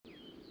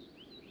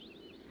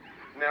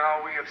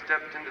Now we have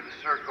stepped into the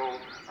circle,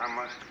 I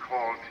must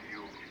call to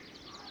you,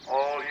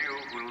 all you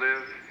who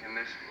live in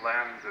this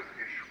land of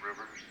Ish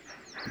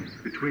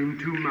rivers. Between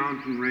two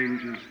mountain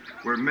ranges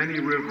where many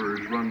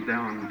rivers run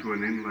down to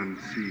an inland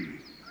sea.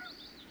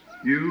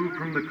 You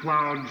from the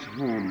clouds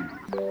home,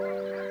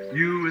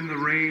 you in the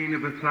rain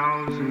of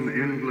 1,000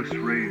 endless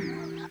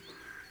rains,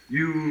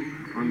 you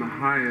on the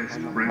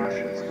highest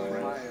branches.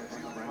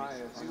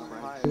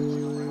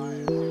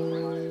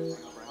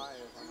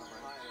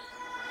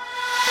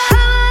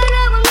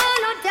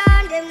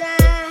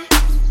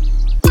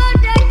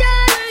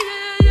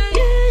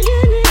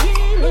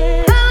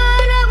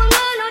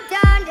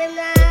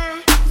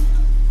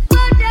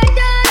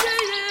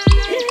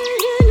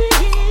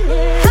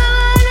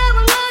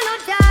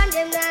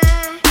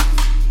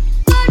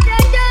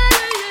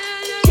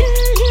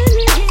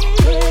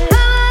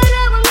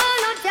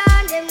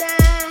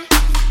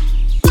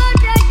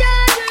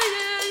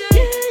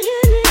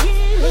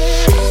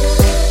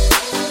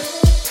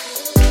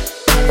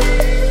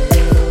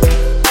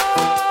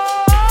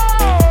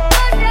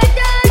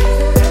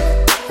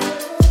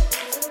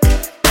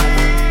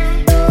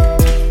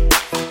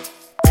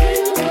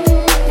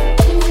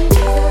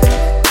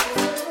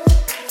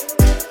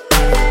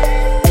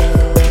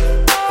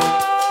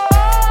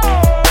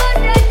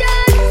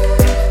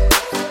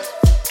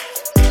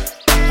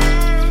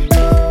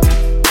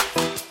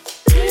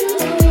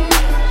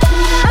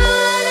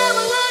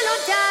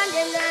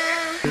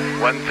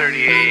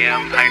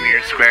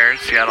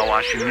 Seattle,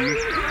 Washington.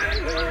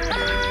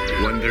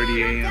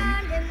 1:30 a.m.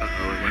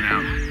 Uh-oh, it went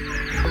out.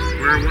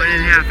 We're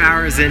 1.5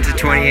 hours into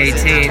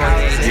 2018.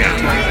 Yeah.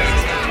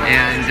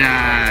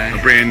 And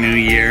a brand new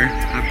year.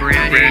 A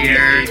brand new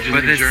year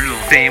with the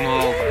same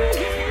old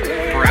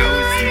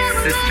bros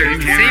and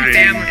sisters. Same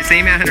family,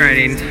 same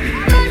handwriting.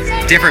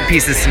 Different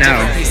piece of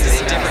snow.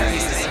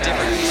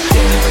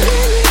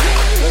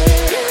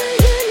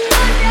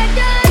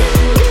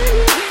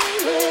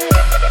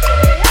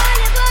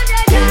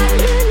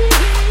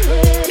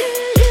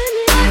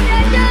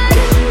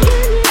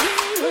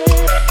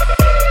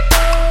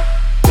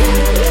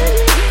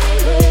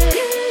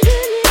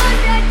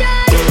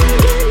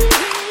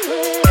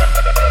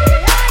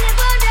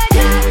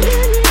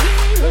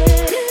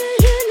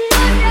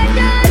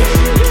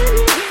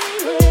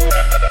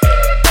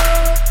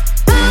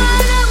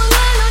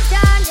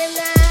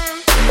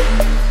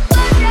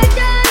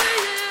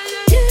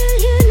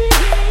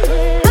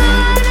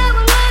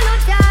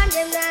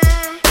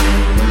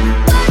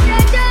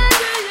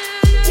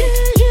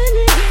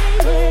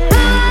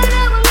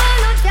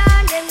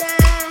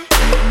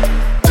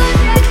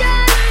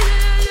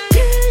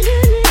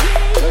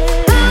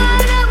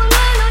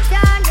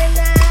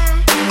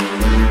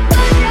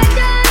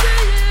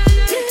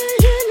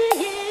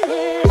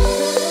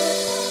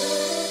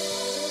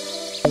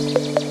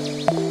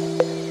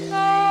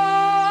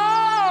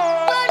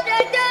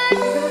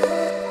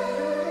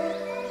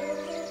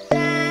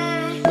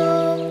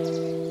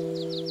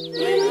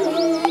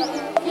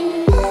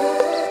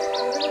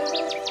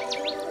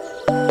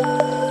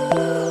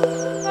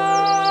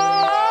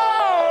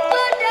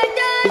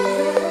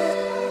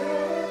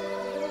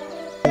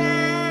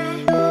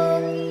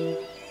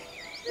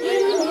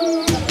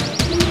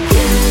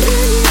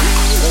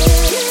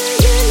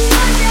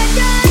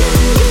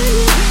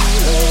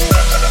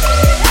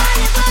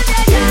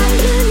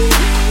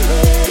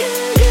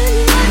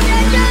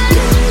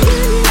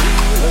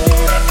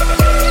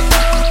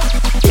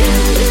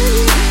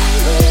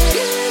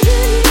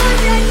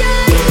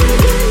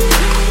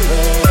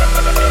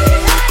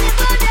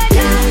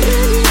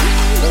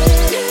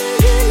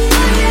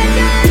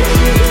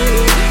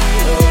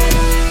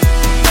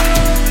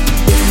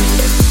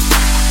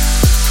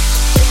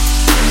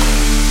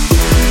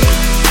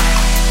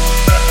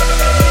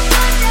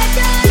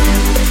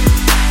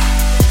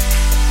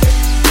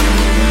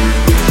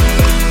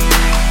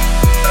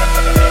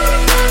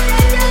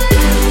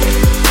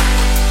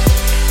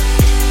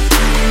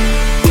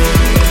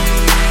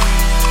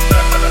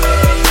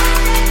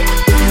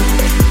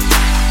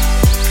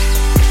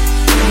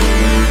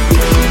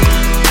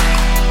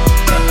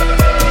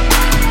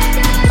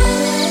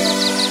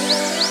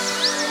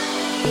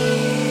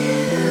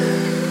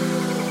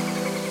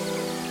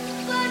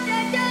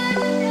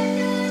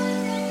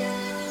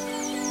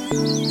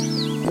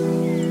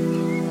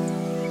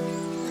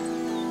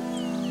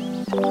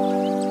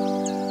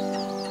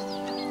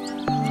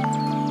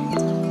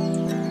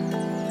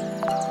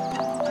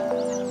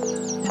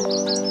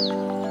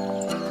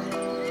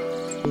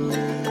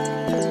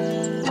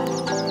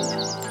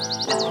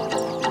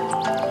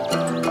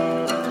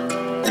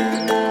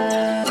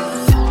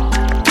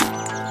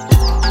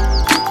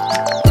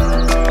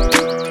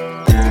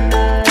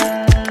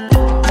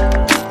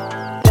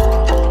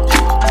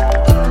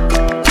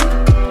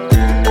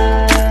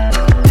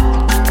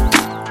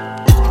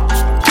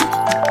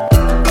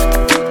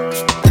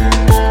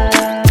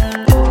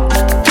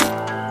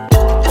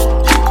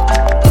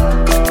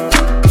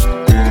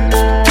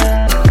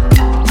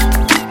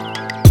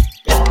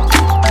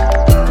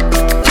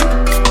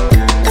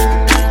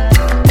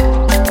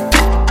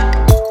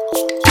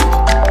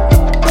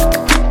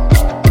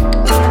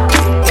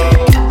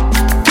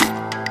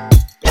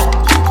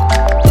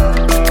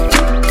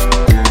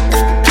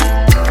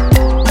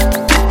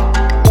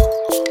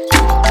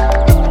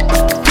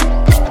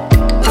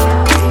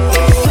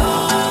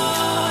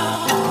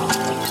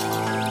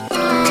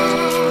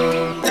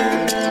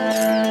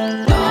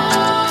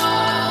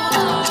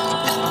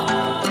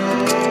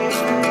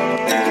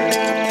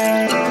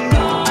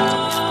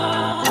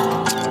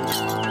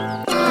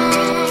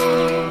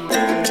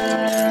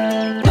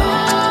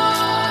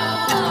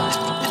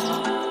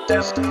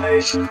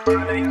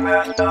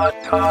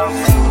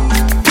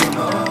 StudiosBurningMan.com.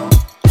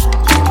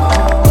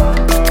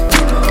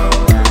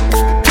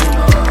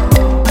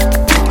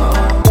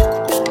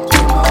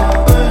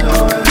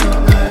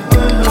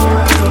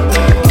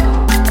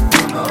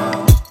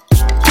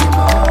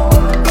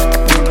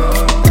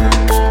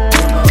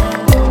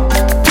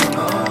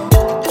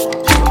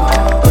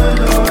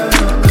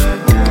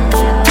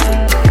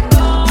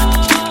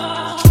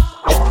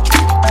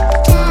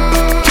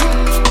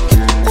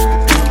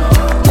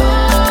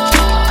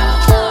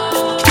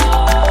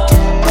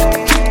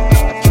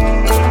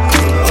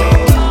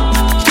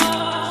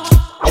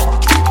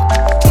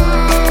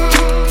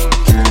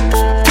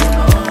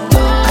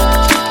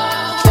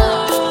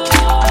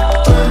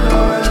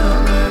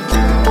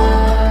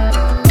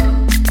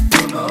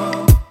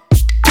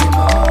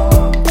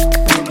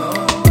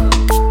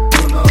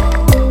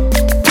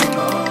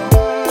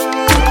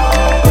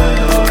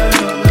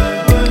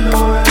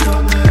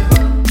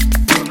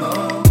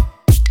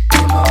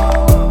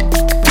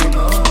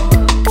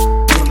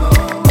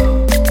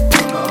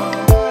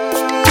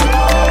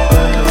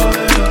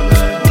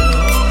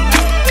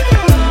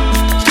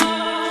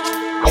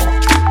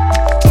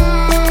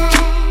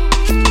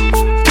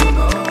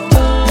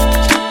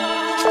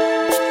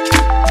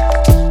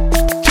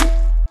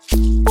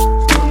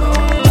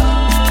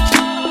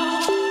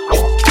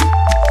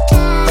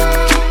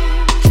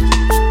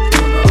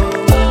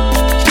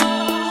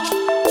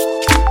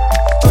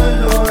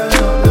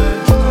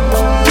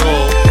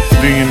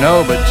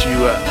 know, but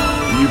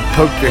you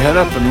poke your head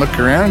up and look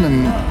around,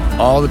 and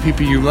all the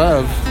people you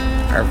love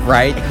are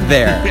right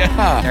there.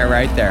 Yeah. They're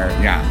right there.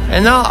 Yeah.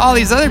 And all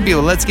these other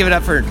people, let's give it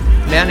up for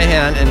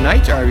Manahan and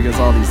Nightjar, because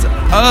all these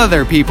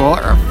other people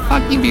are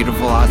fucking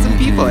beautiful, awesome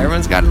people.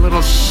 Everyone's got a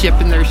little ship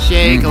in their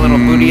shake, a little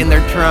booty in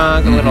their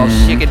trunk, a little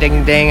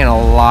shik-a-ding-ding, and a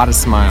lot of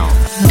smiles.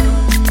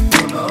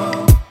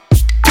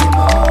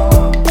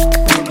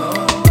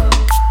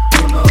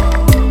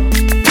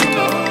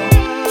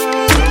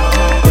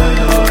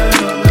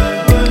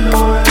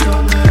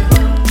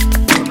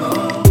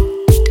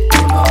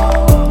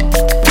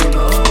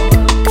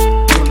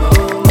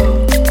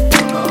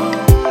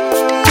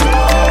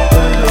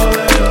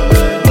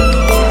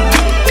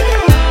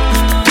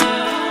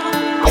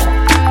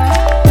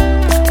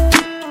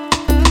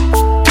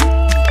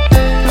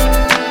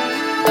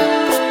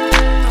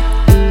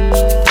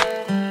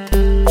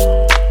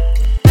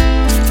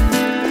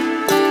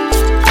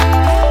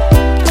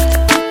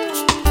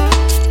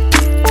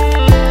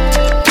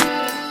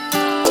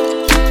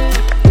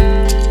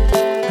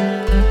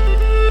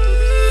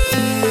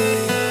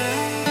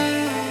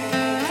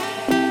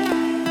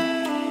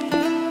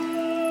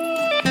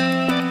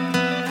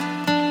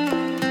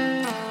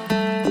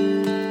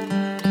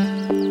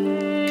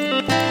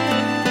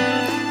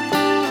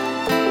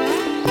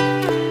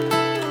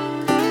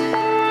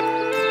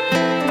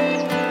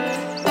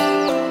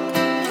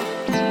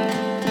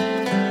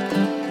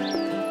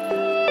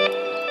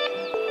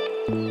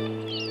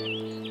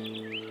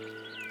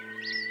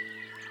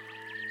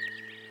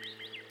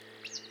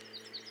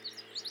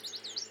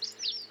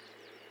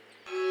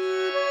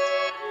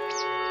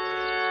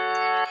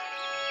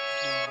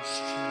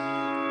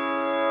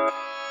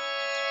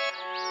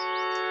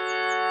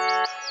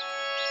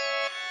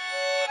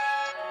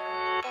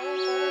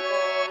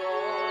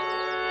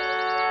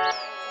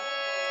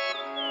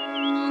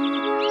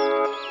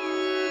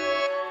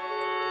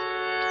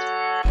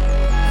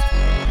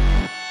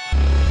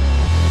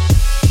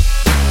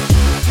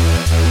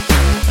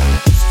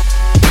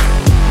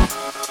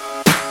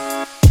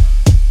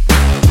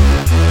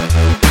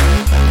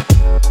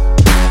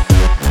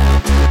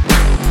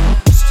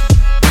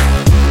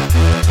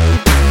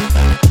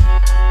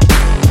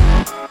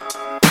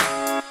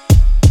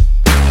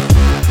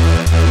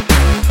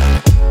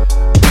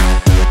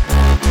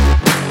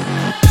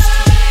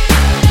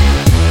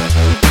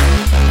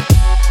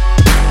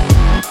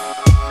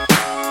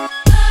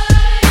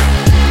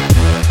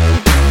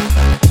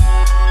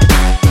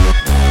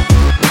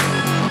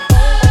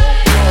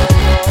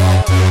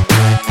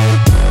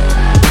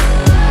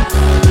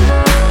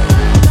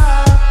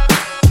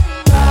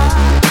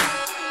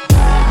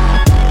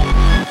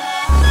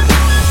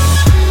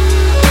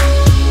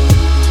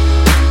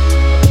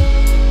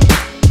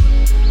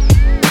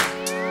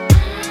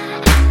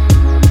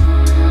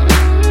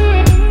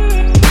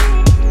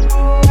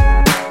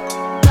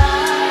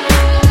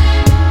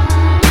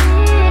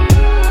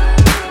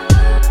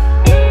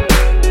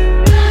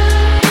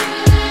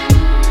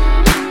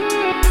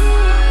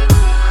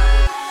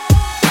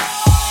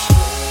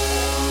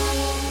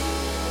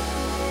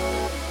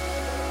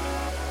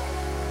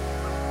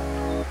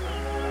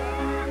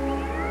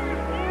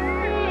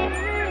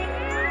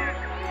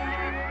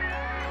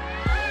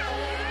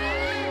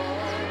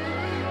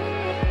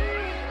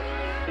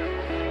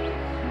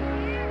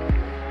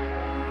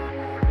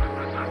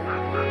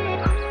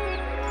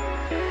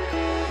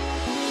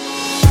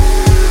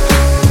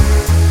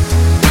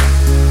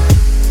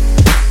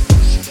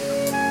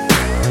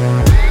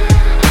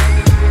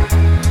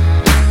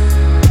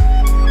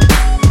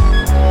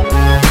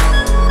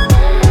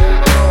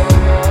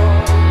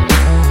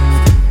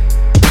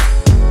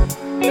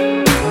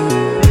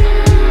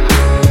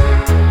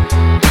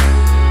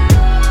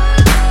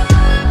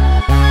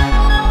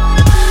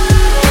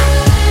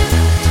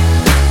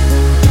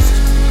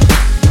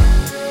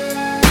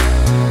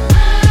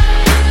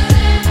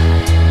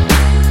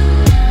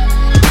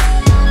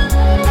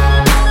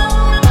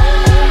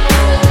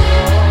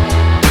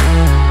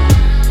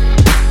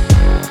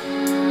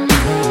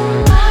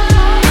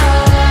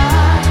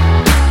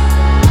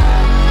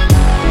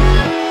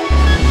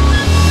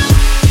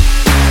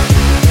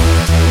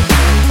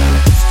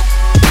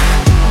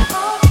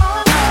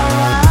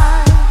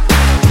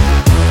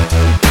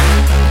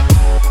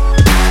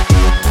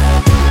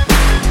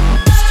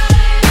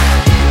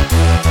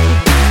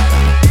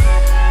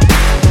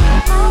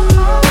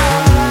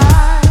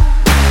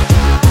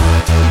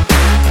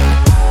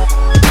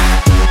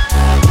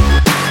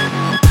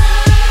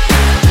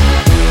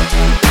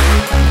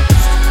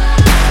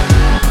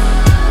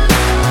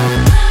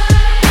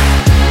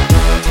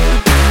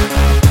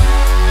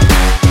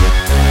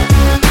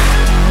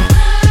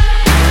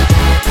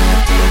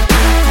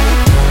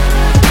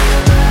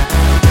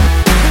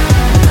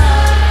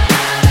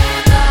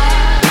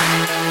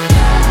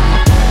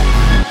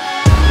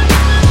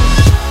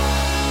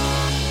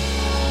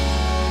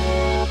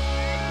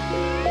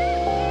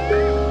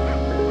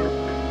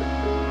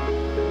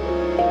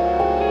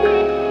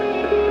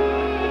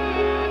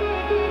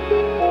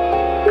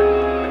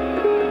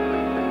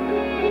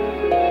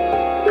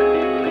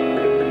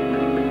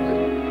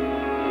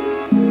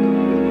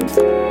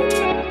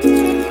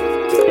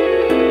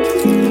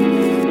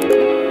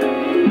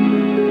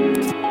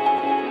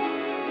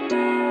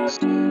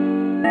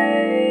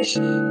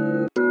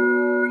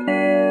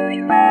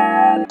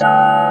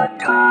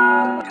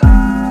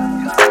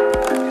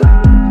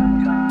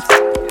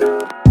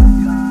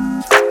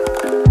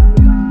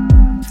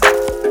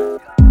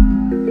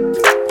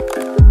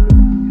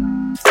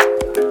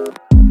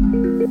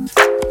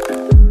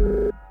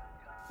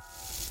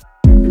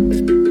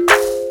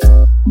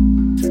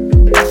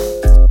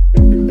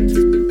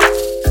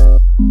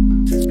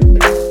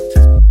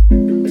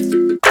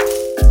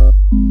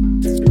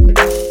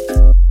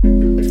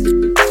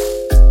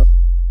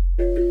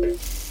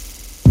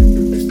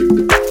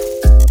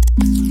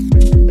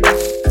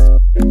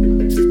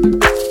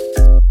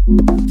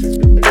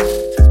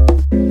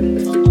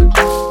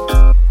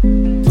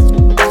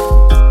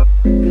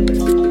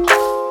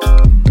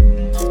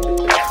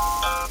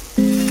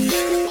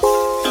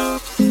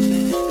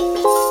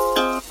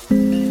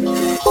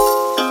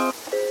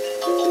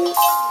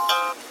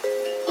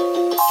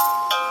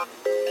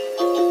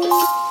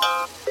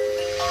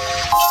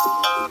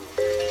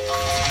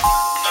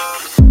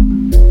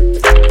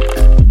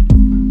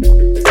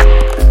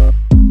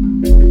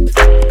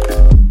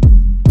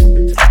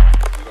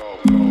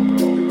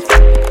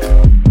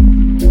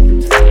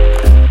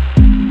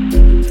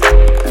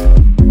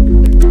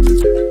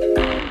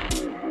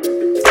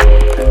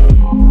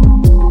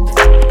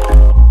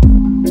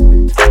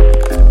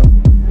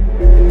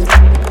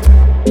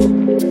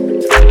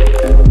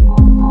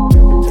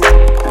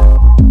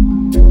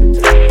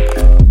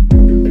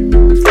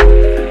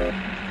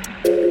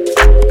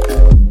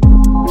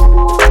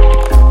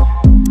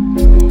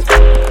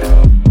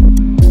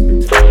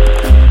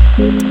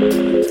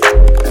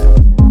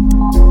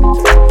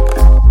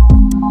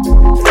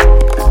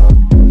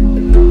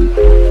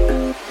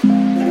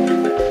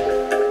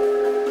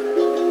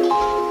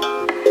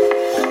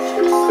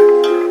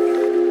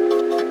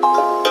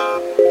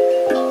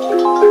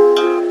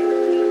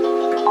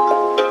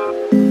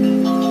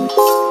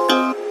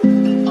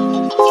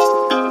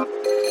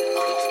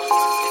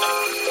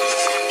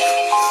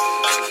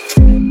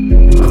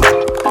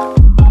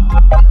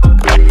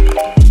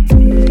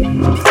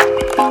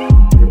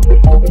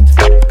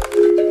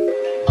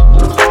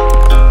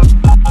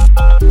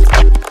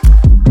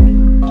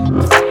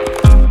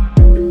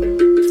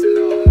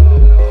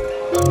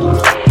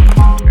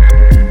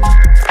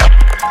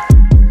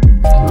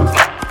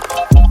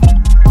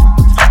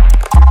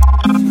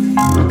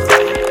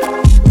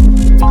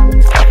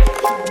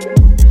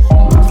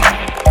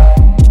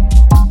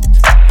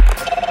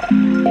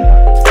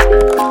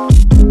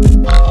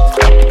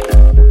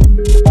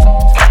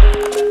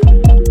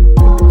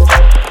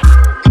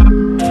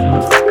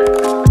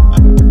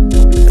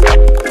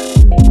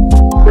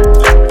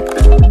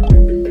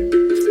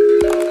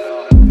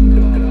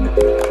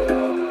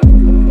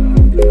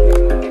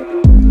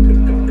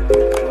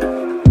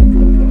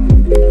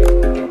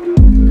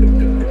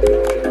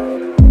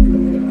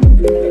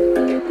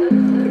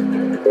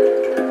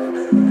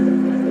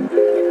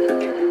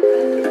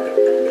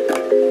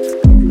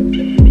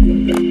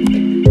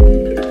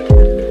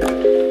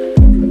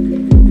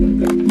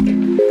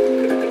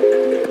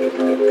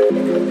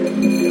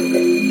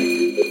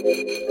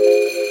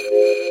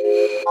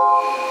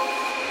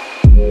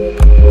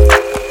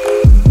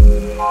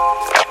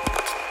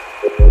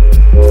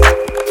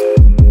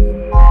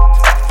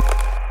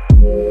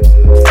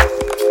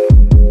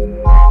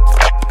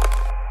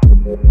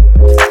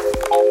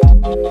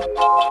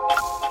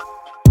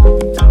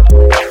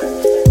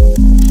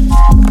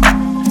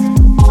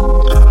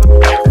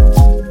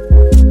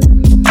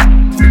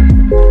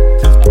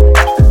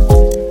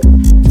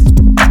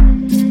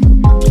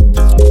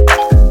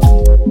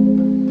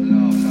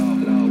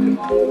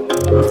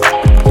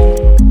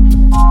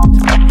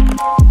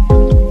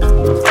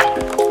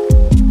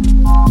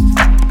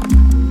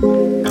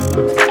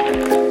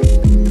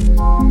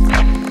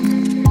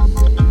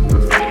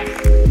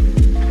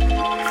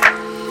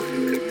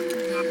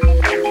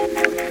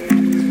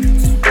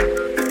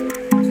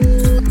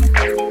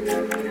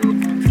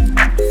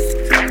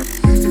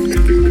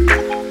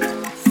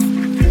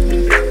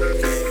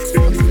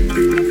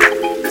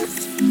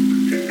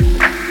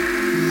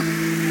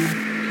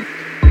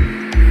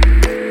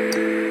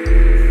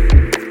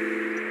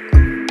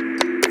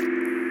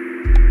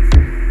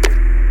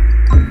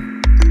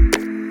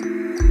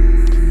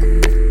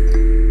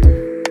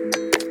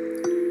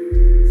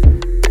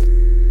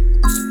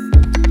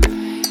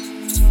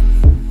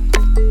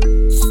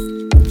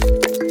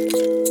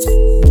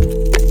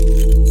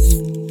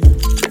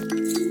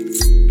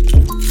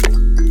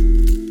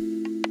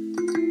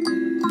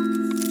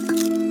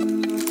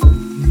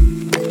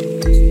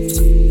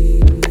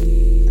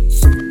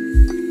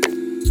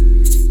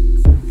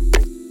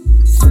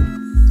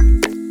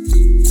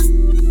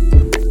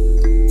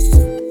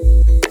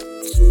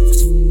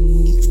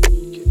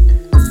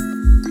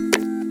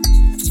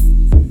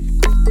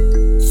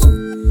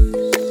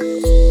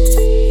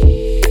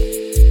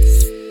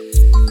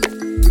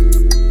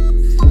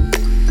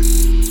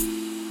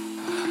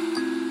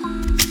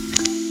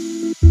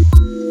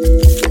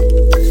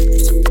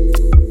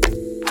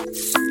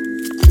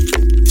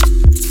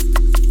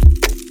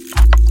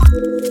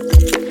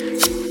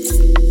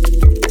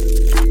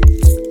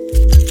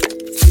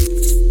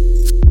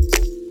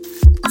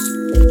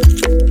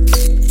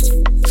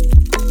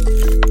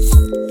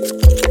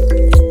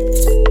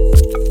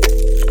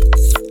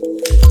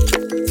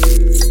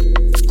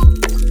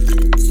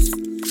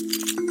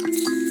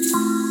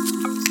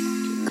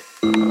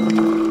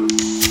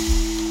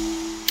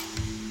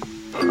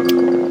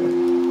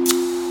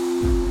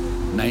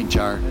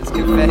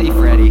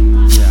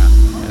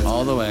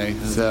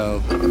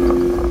 So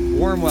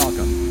Warm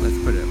welcome.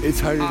 Let's put it. it's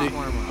harder Hot, to.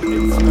 warm welcome.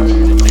 It's harder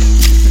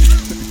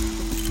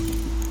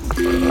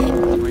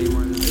to. Way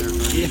more than there.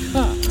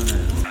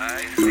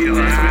 I feel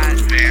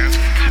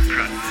advanced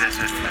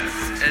processing.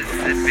 It's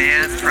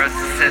advanced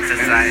processing.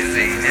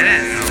 It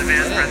is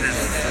advanced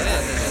processing.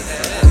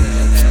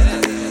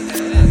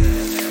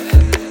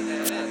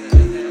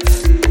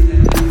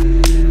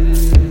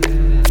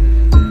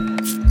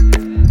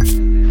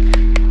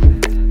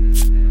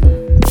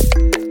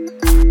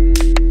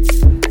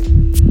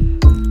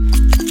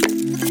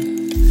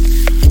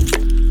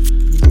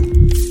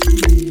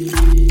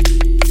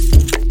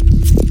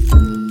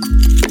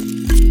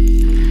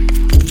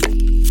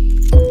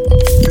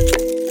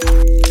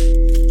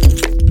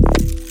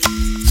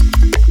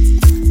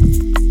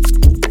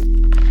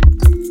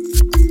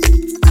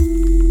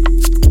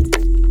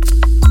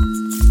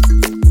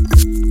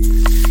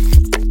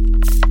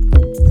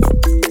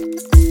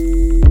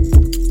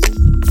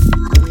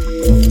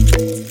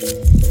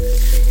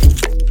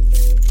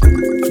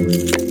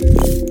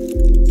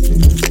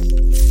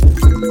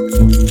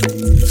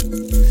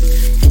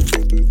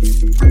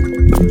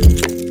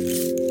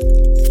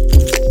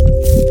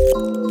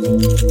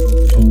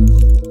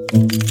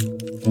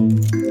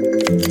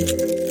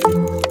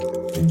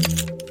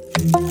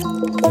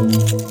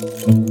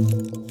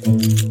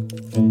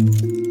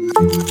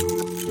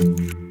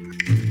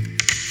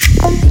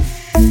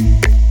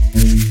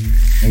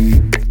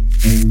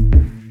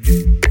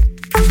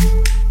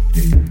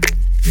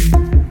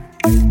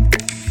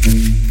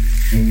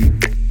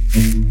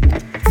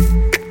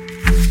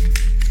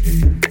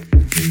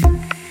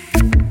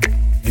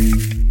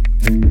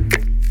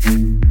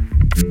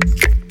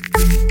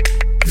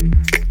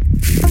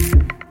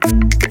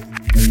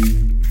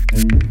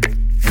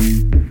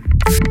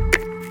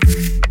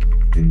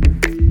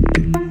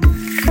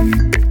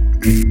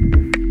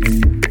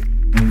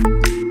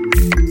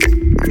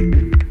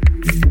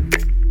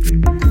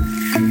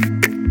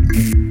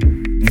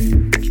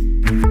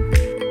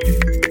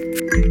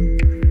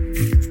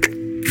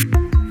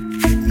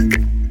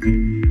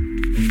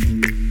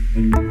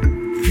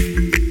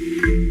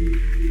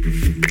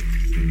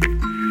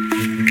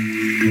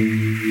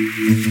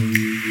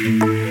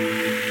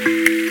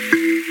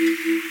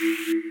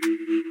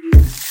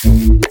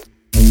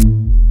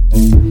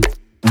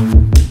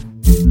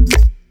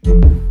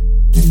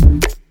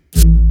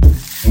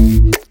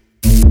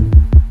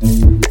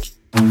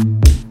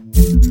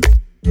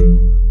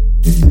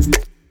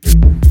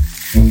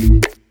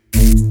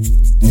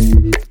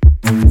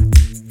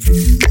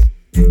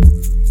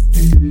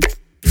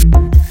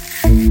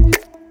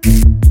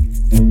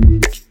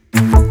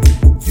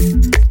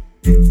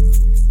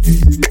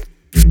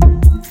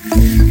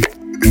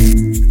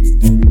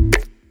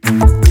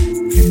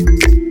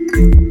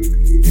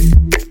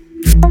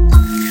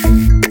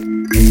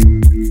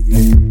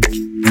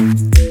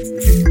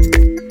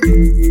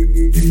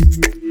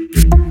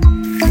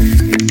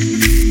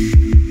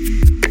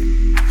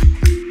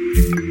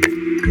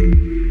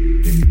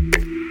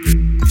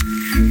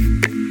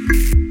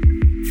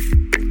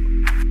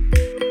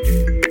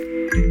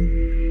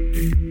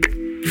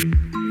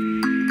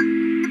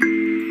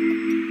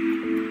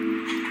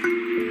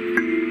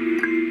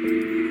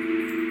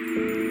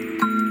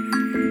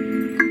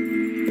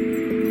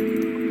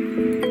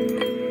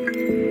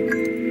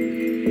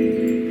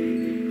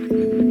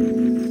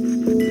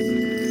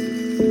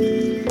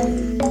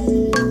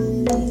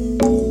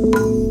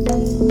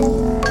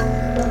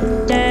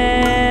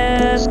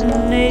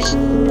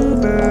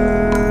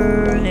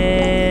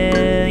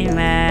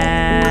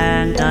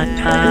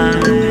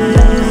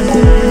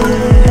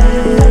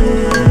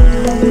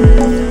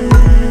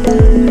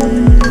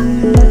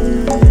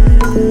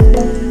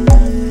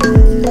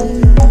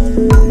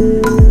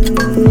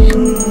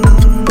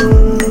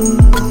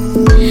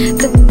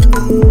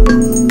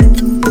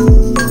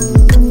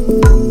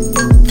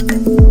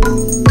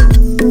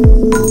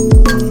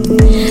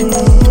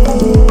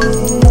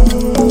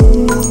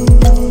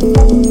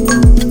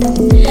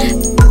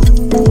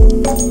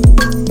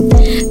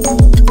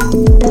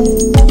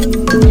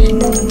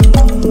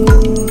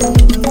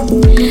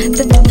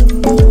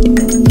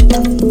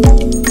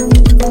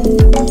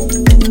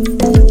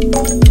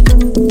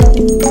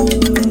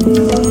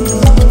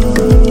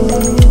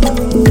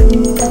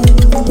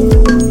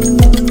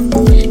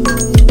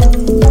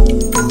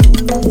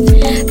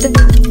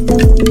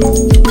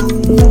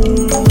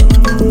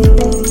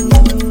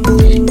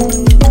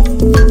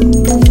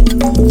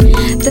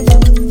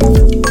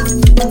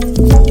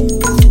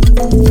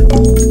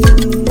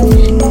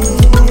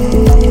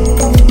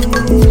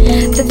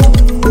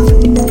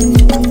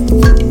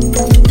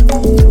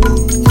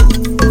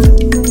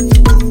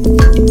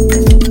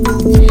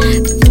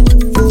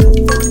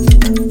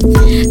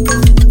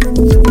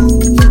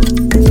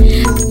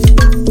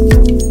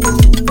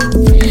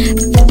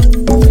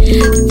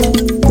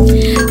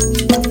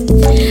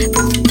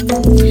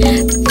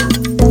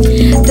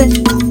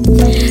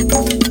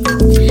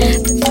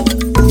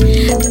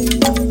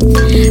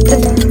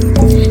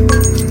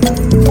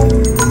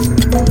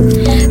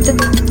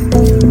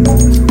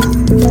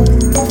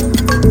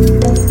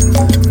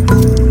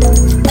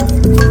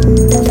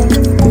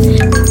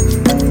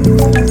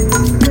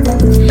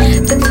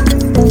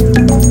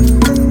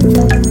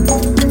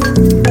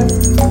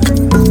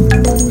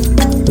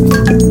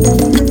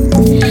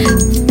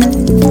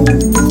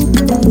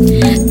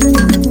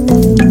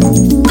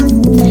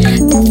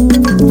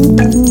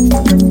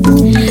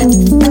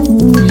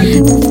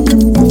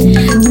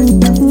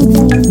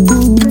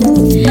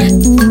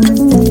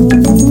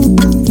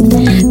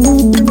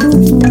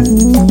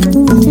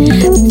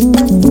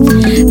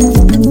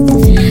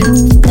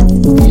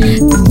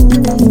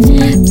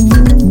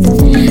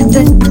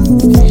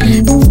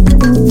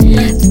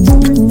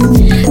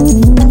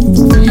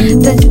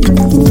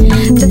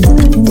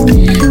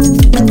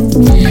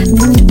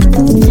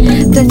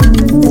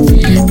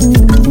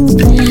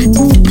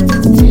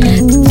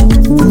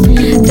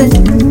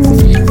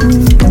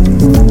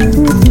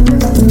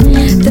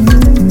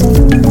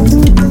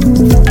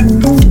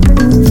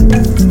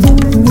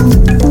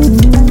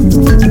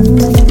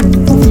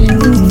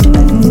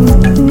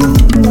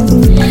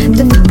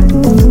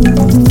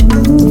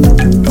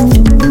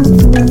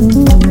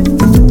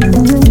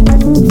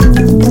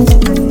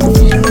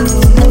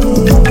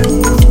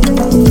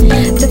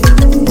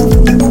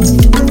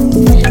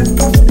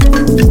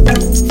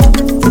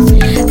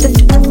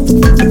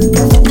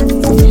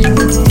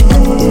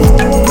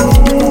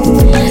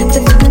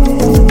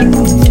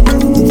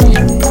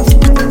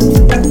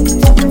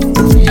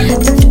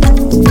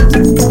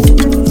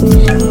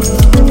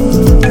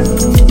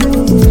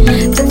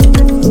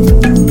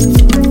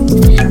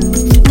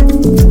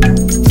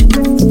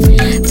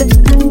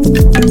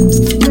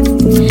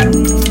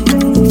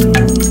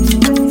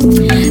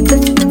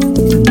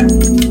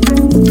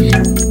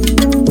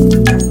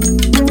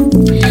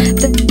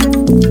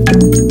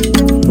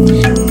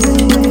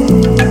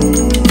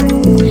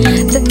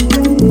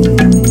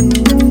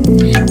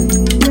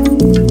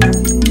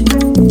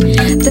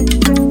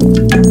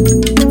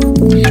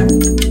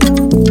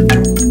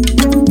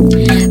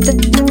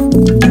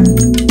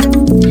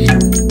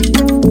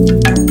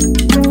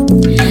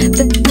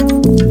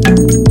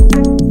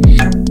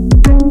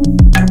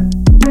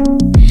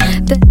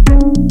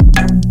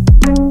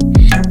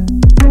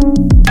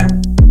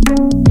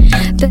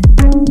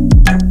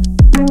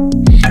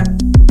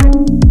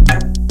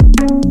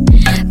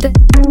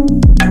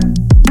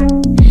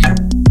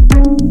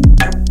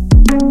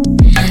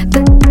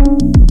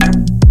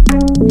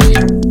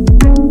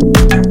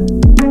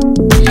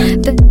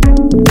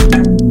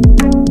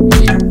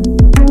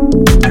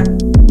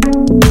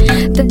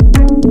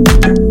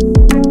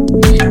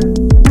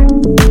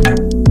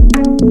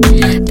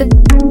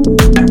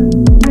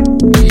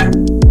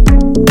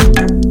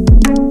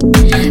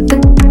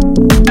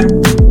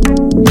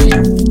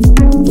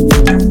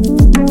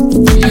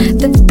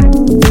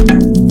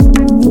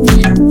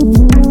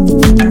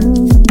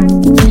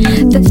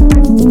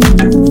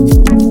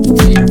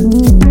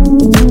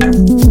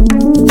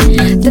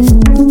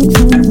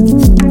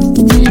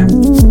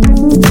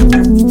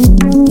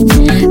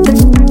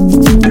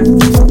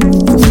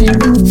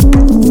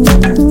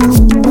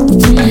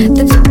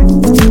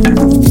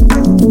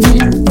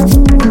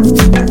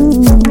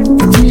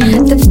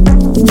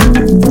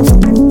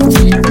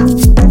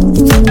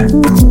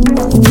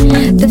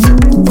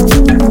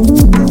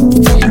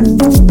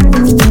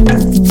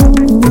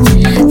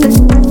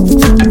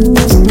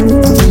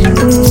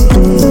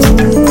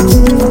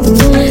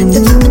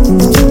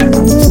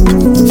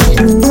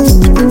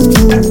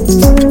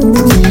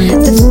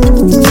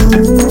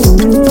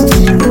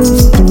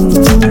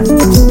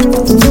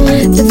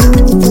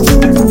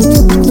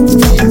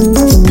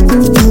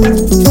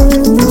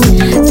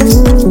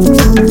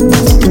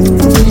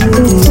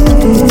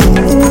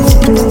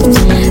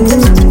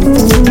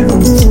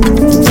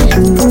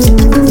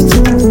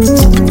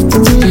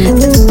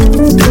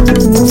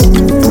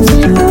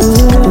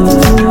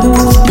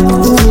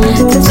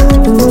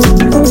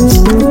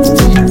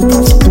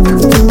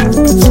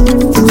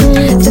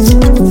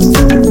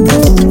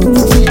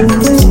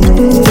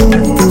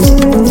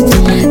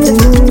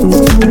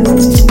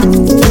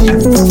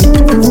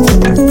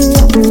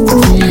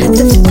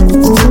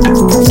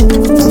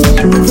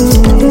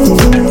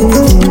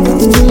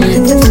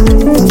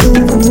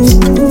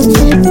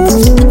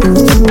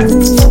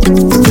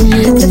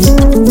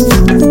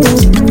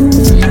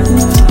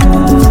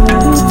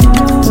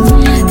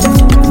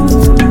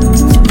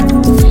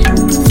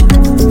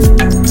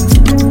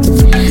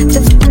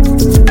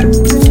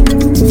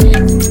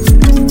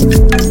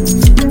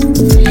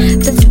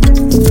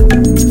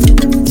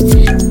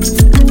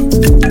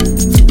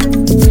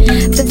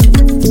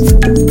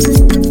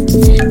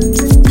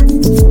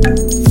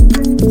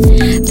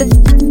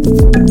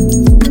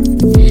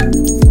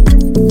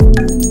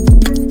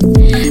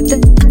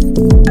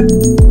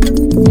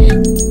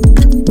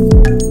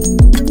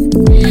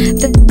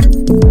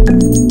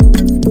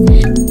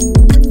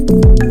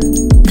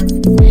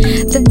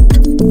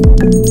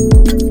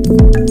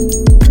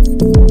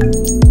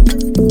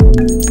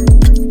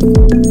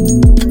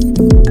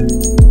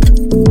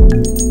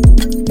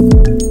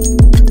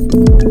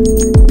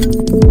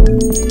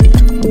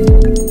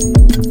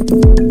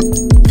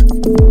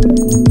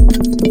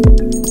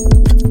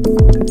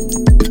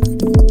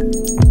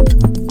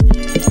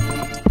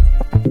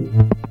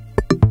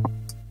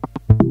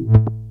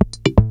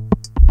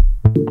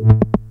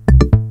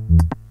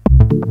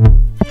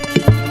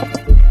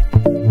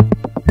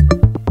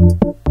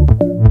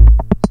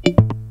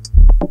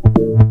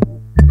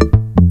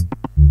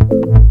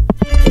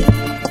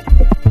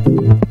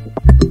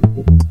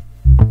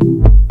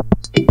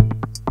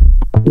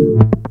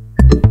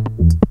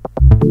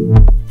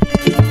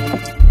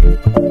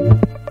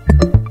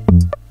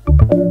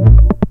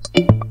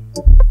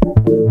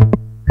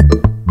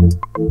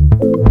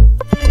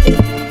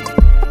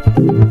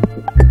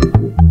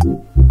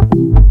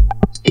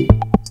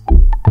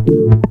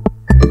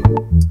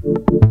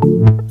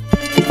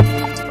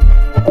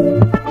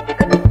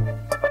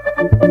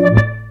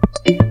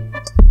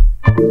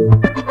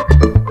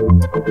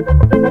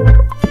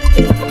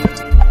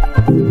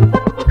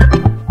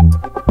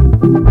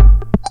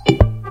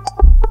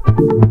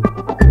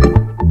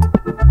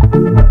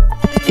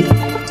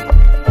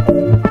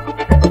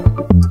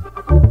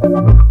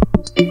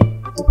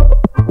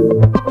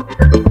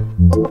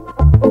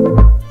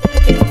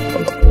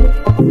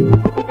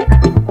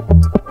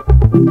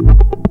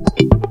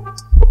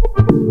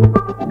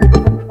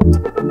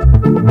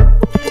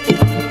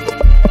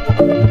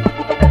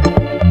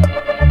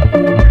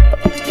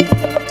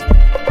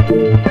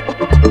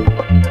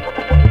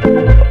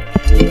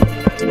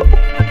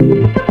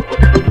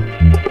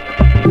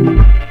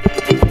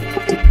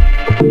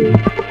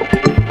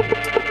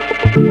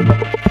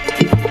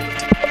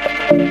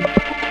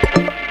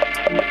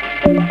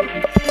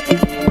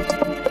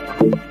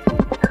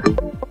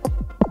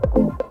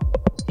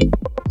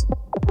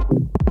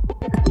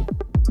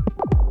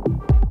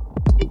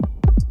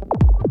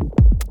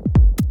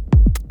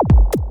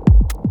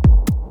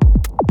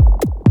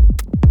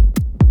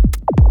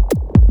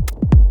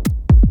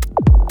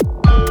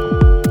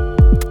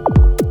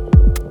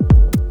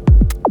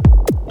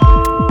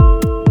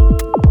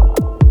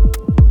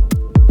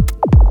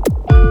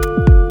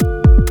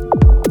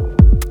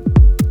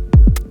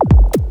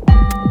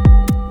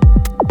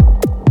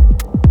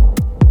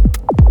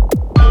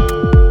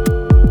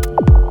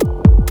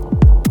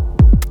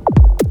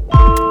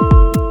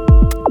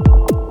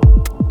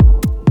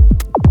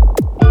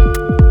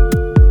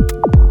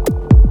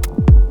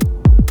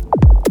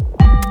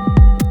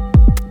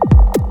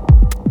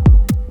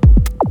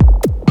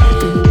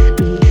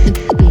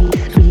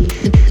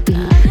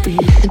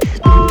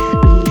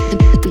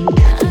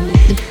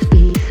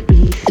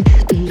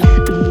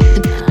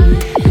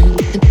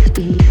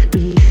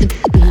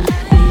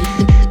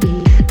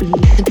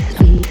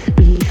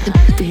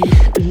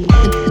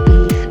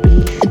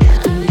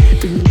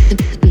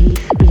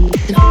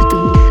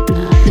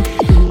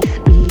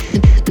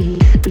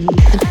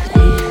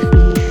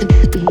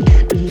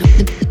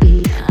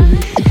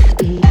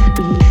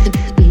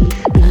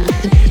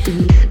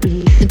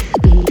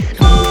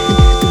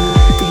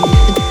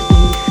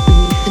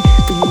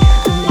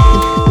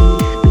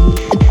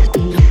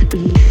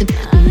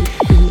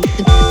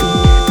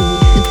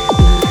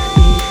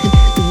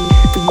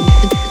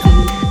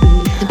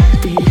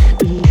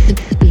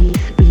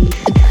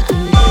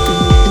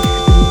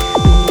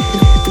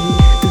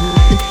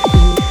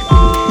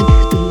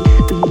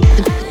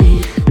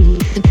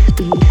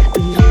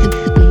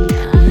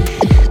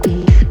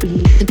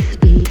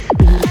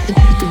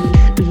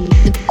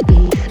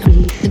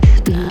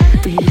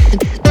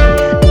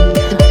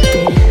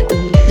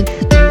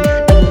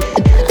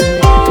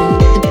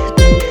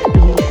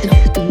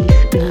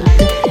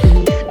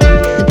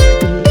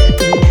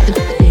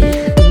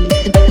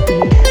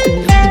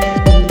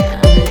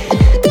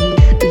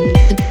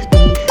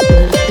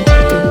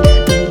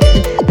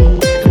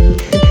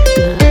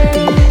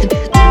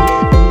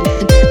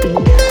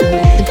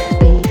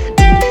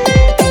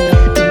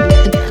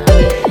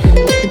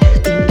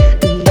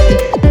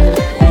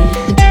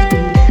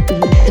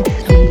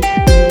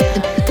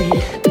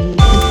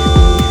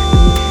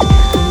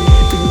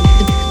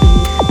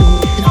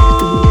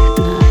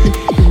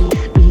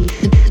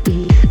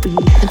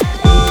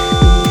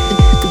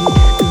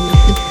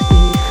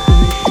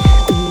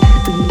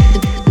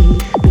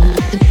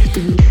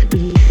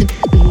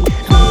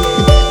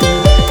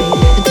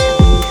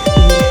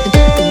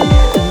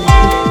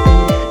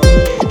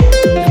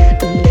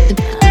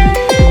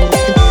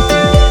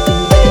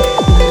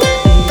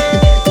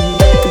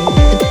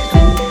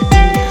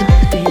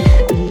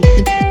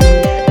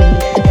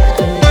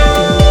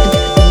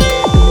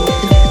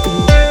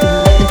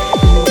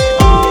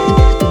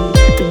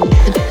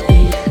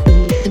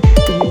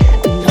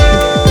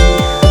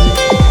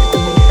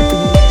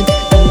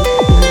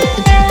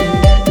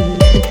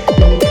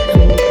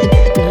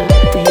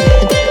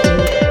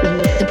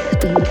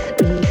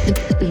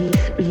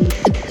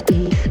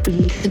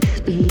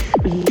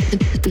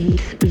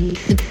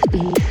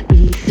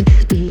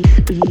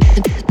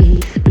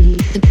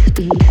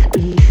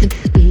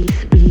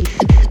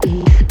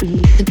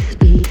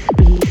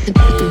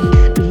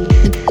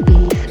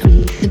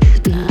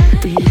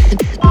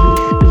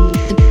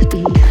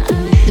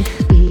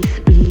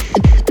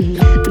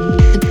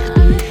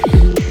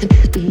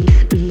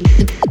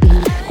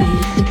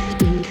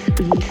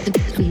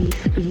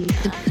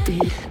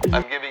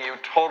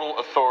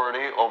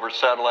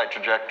 satellite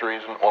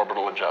trajectories and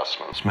orbital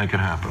adjustments. Let's make it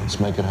happen. Let's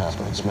make it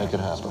happen. Let's make it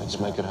happen. Let's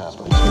make it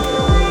happen. Let's make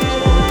it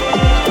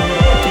happen.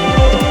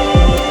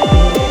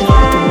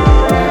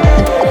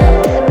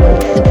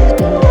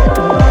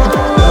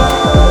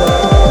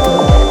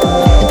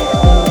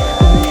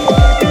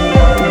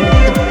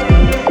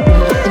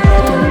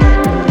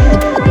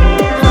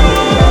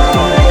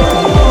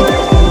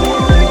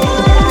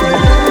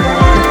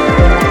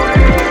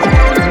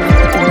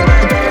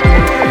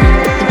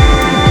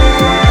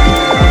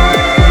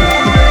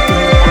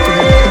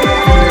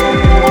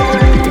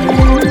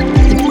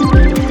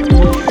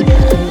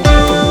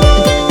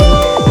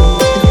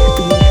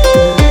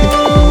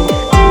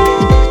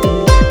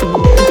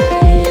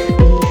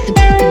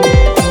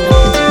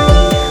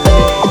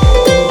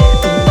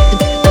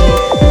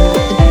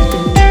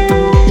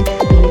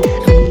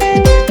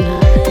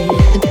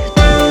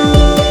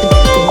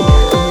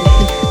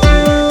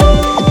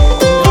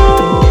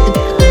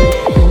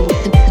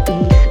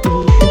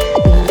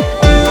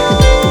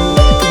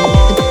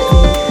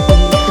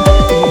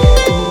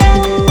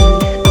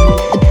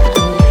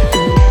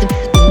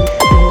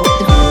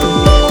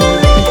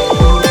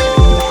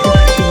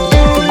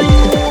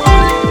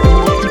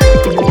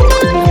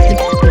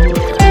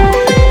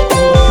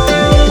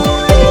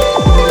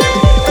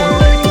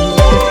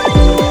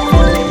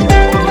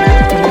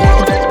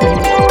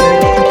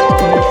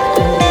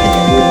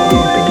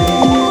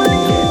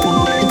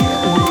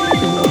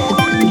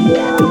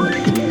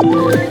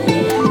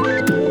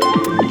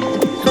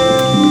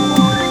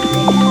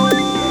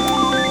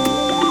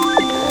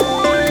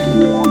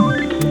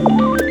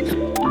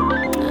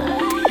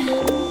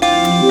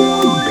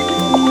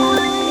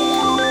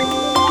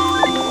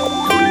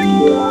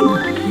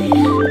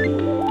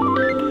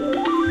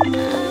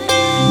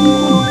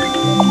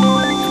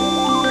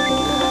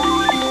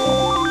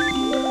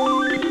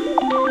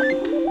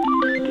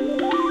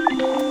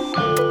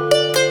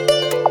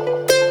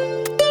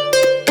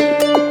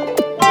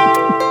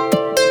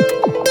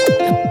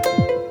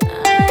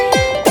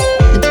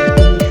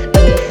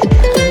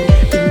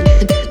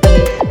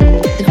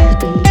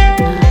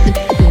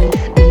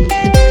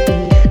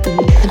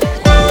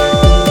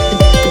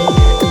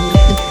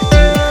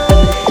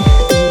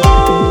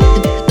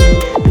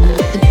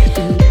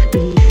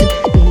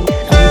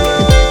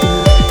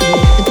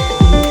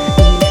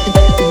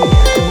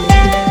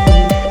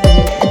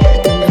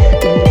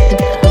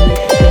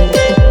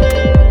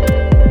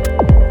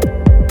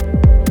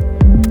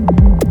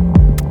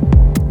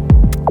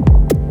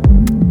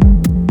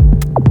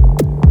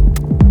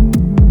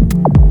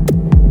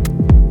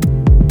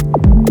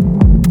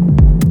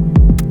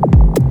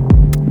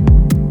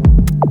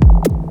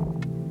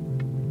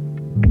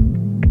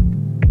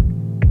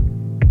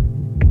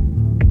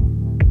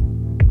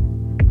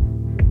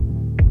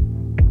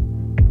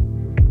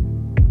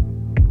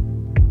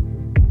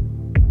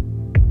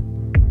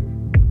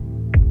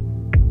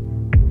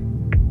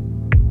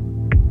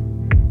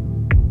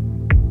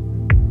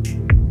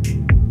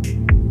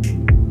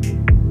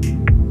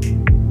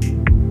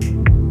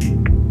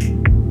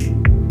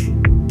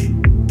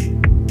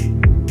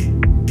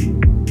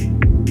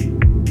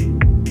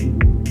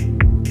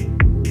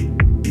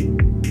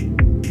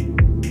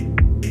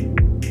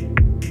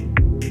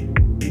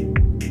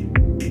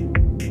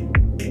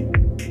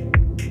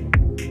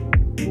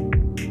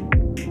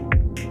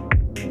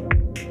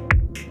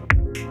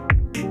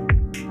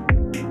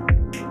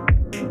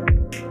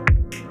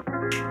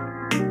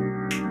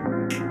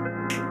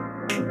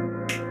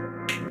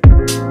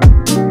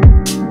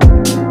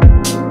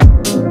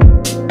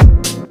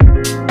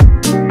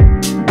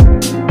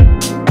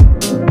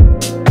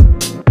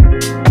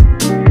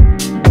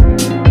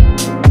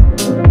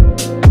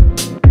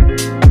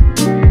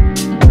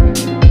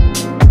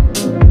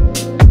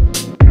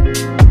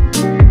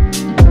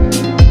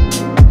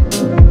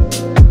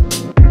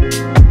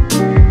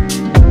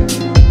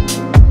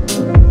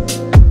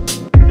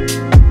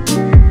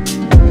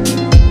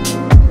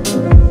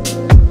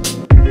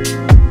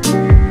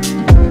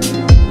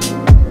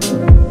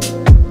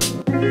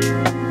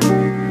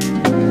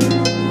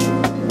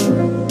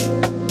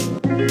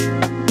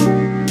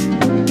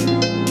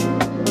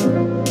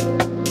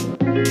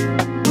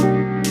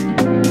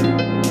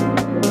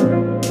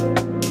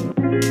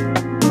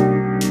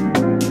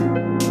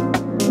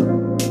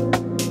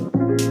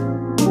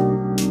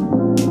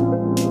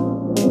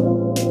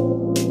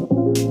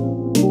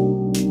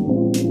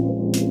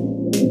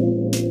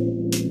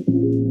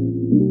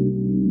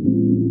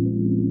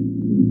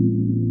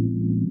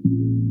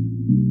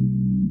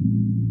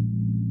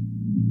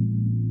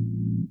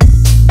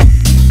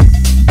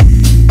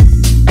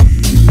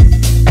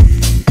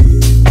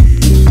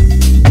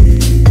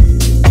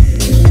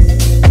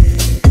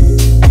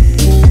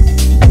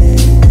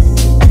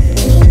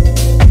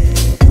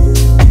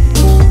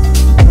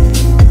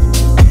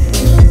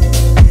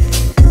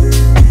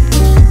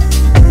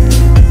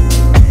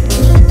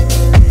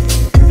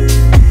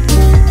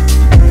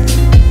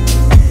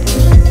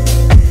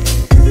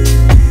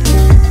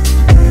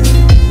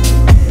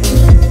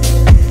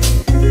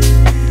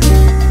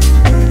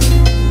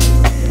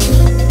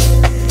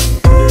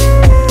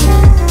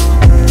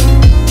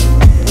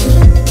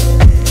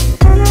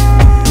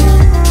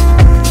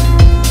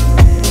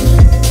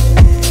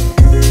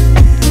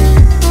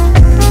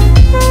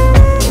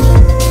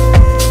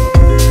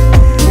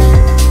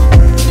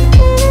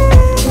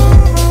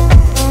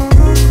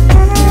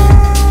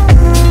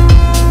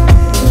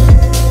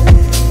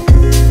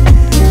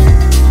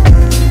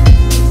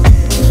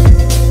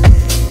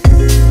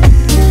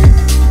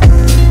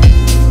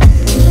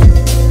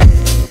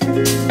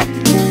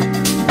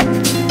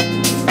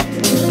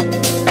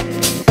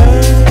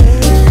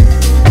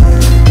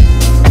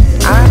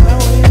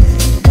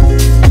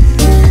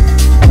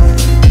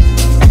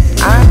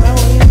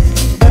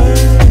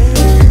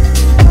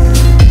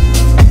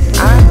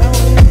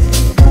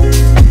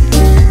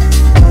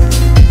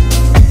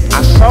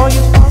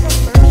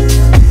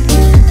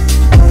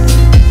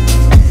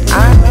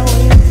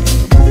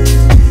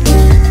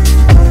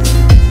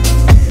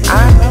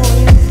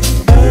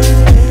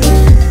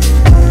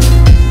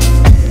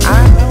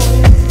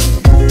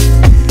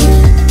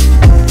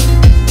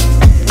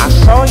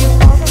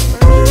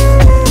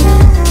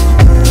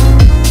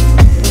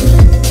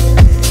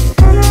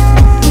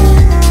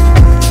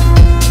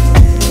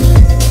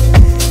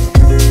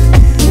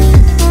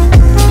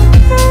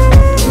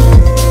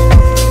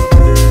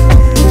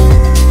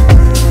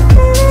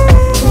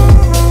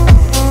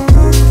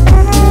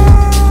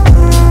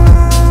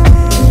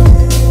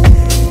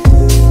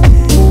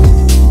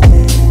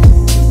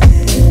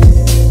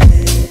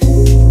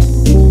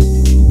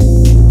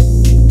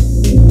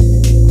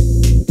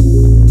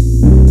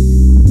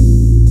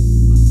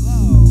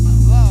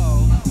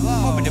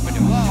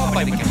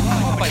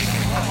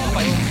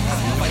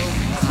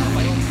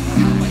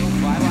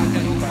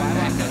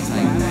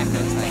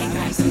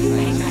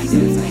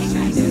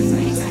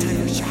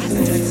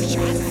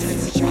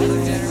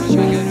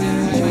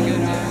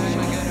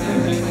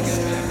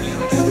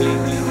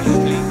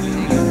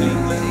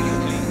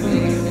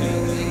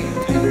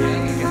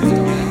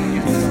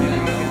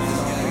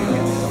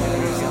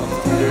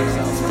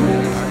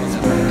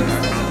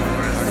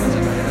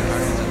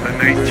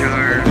 Night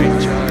jar.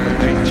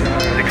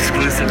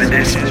 Exclusive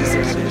edition.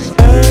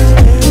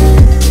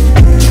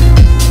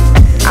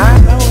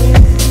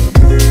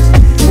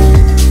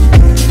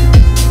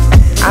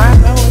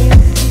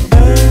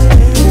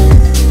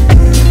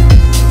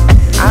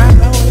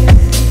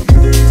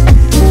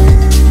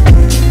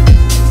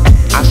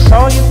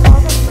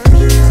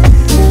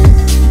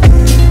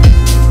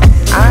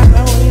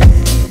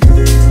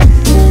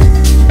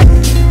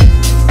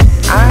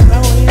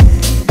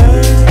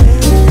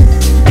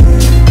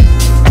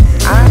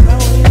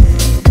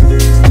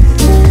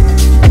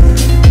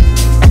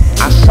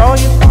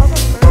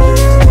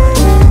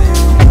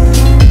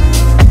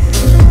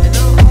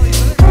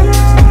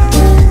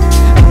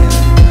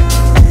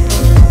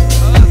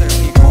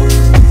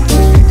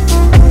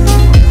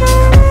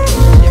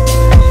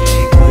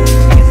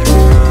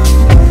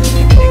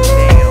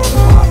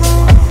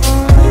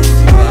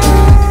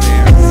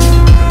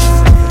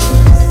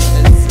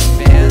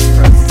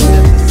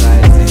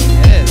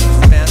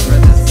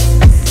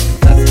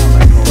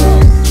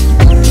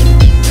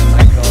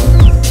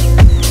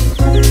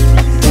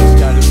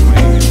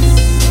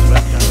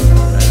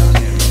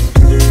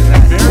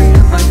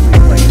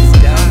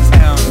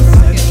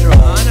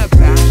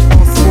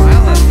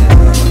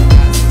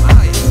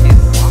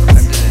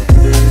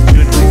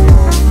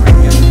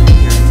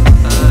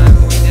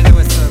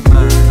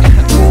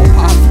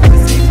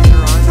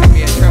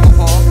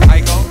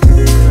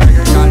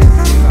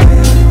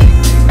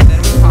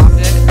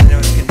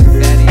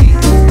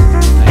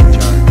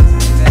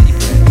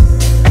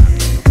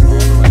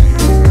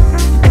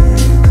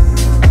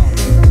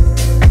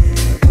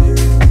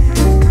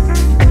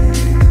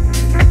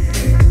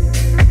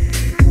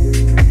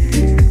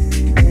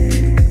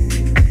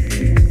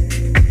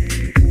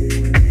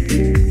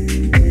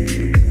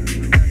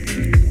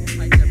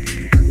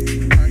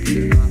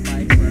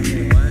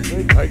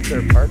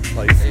 Their park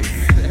places,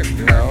 at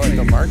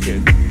the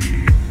market.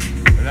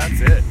 But that's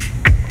it.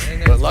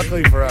 But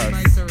luckily for us,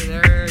 bikes over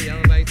there,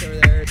 yellow bikes over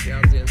there.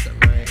 Seattle's doing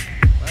something right.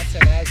 Last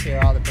time I was here,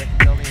 all the brick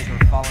buildings were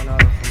falling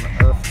over from the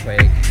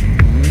earthquake.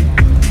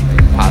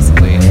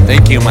 Possibly.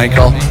 thank you,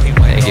 Michael.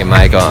 Thank you,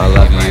 Michael. I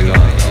love you.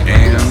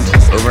 And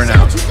over and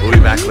out. We'll be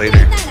back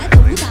later.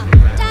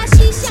 扎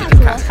西下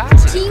着，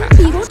请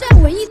比如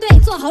镇文艺队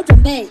做好准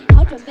备，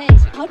好准备，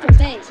好准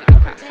备，好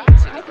准备，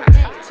好准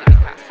备。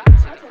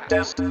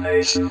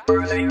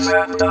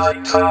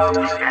DestinationBurningMan.com.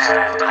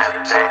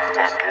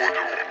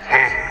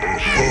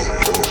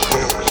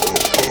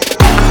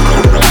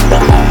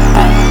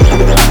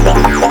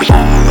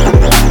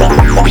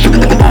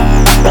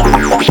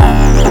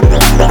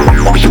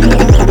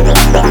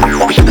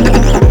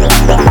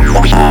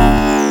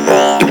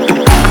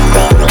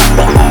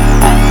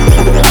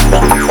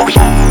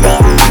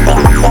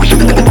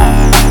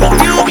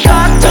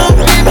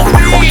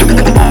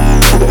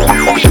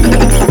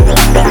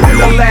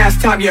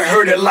 Time you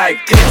heard it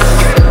like this.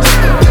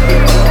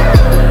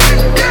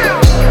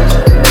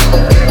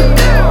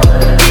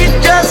 You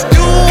just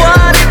do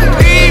what it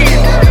please.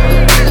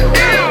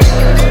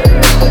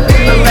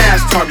 The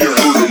last time you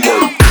heard it like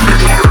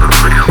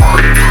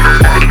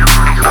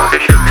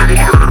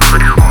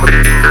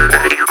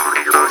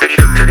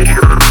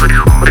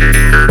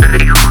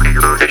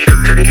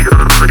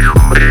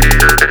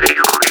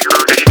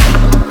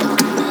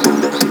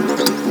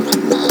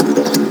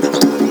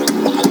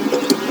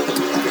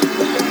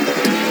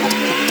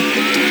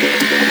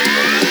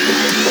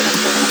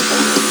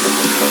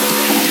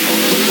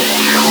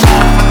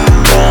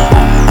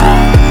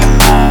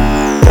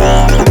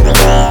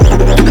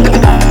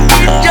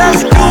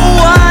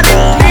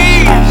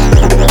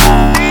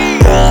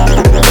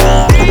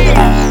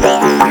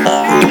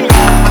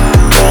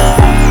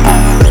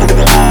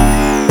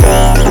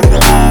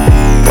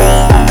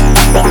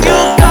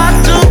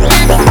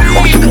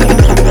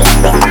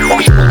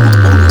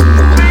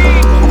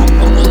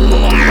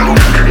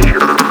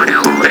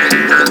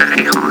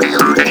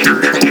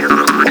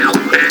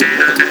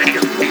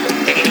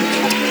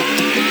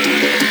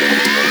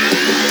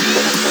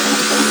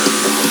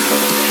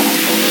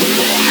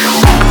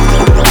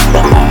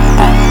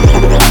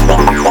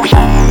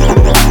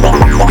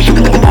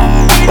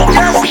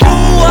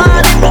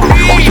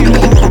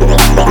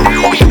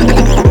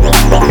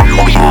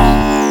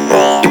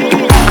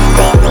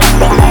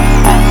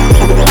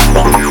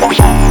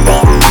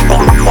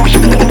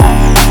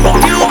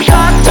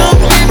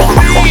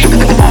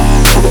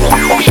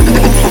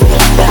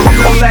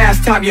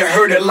time you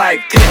heard it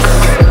like this.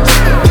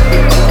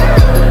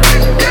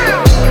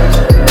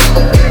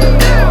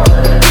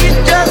 You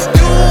just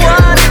do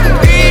what it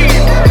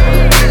please.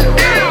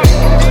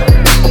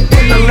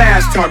 When the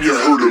last time you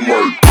heard it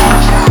like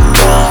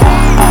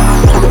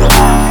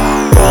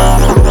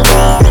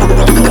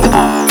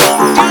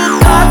you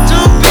got to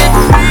be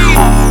free.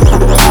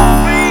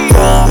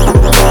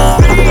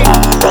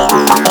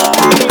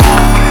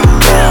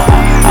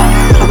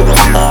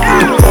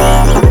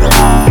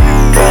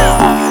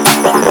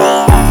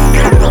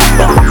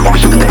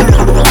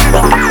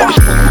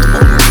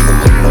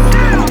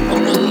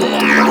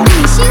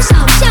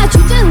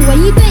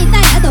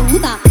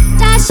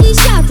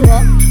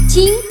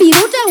 请比卢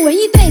镇文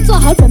艺队做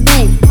好准备，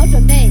好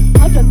准备，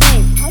好准备，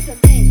好准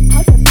备，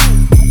好准备，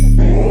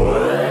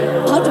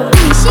好准备，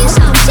欣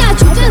赏下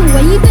矩镇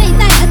文艺队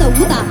带来的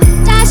舞蹈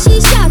《扎西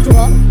下着》，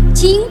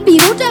请比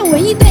卢镇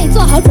文艺队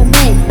做好准备，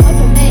好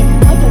准备，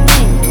好准备，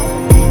好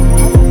准备，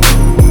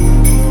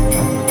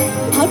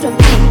好准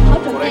备，好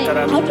准备。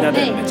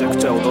めちゃく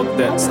ちゃ踊っ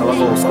て騒ご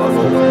う騒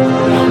ごう。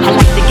 I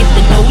like to get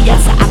to know ya,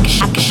 so I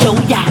can show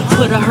ya.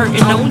 Put a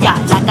hurtin' on ya,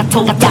 like I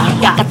told ya.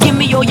 Now give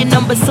me all your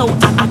numbers, so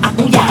I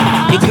own ya.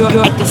 Your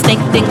girl actin'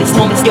 stink, think this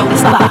moment's your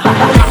spot.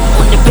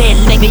 On the bed,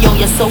 lay me on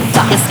your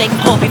sofa. You stink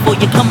hard before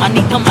you come, I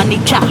need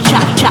chop,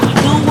 chop, chop.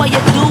 Do what you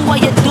do,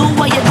 what you do,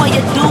 what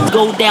you do.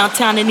 Go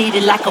downtown and eat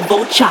it like a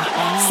vulture.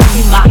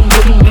 See my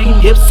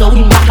hips, so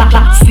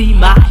see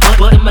my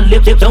butt and my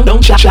lips,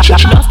 don't chop.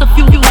 Lost a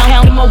few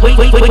pounds in my weight.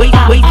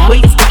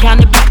 It's the kind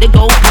of beat that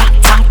go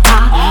ta-ta-ta,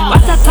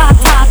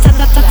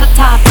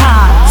 ta-ta-ta-ta-ta-ta-ta-ta.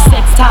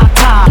 Sex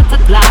ta-ta,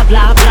 blah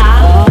blah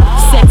blah.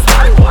 Sex.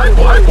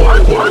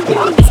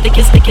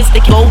 It's the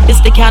go.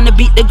 It's the kind of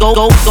beat that go.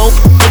 The kind of go.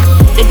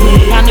 They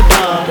kind of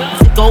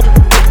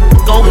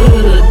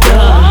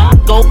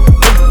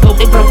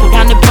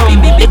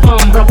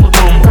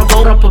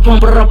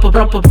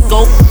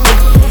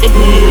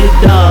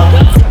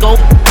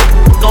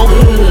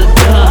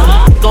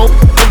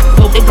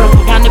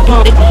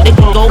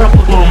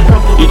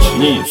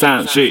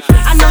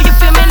I know you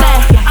feel me now,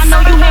 I know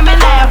you hear me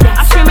loud.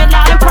 I scream it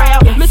loud and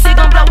proud. Missy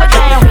gon' blow it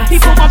down.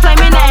 People gon' play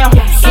me now,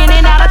 in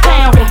and out of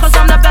town, cause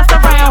I'm the best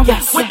around.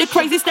 With the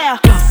crazy style.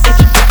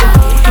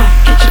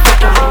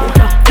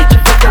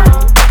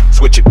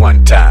 Switch it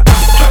one time.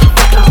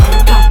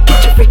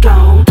 Get your freak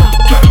on.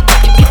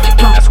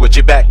 Now switch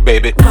it back,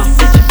 baby.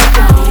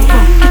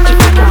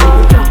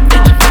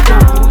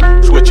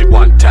 Switch it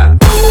one time.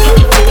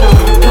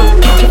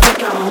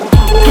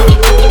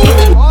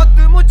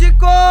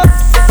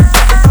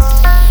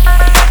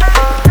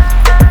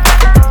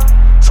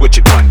 Switch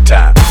it one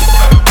time.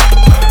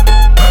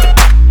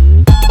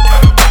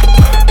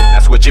 Now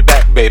switch it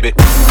back, baby.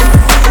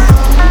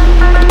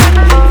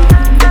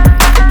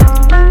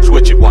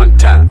 Switch it one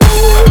time.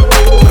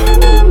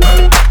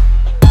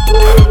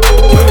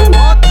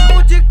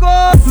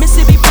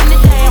 Mississippi, putting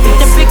it down.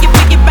 Then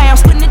biggie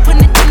bounce, putting it down.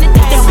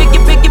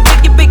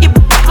 Biggie.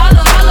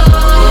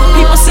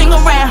 People sing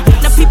around,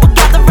 now people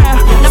gather round,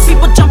 now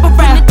people jump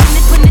around.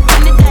 Putting it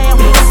down.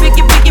 Then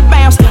biggie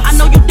bounce. I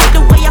know you dig the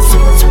way I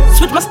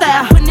switch my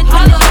style. Putting it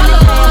down.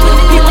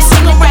 People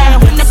sing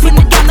around, now putting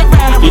it down the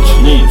ground.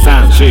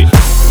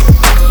 1、2、3、4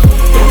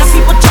 Now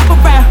people jump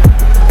around,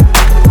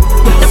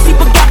 now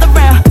people gather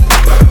round,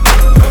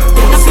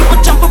 now people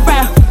jump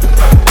around,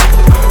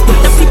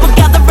 now people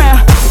gather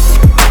round.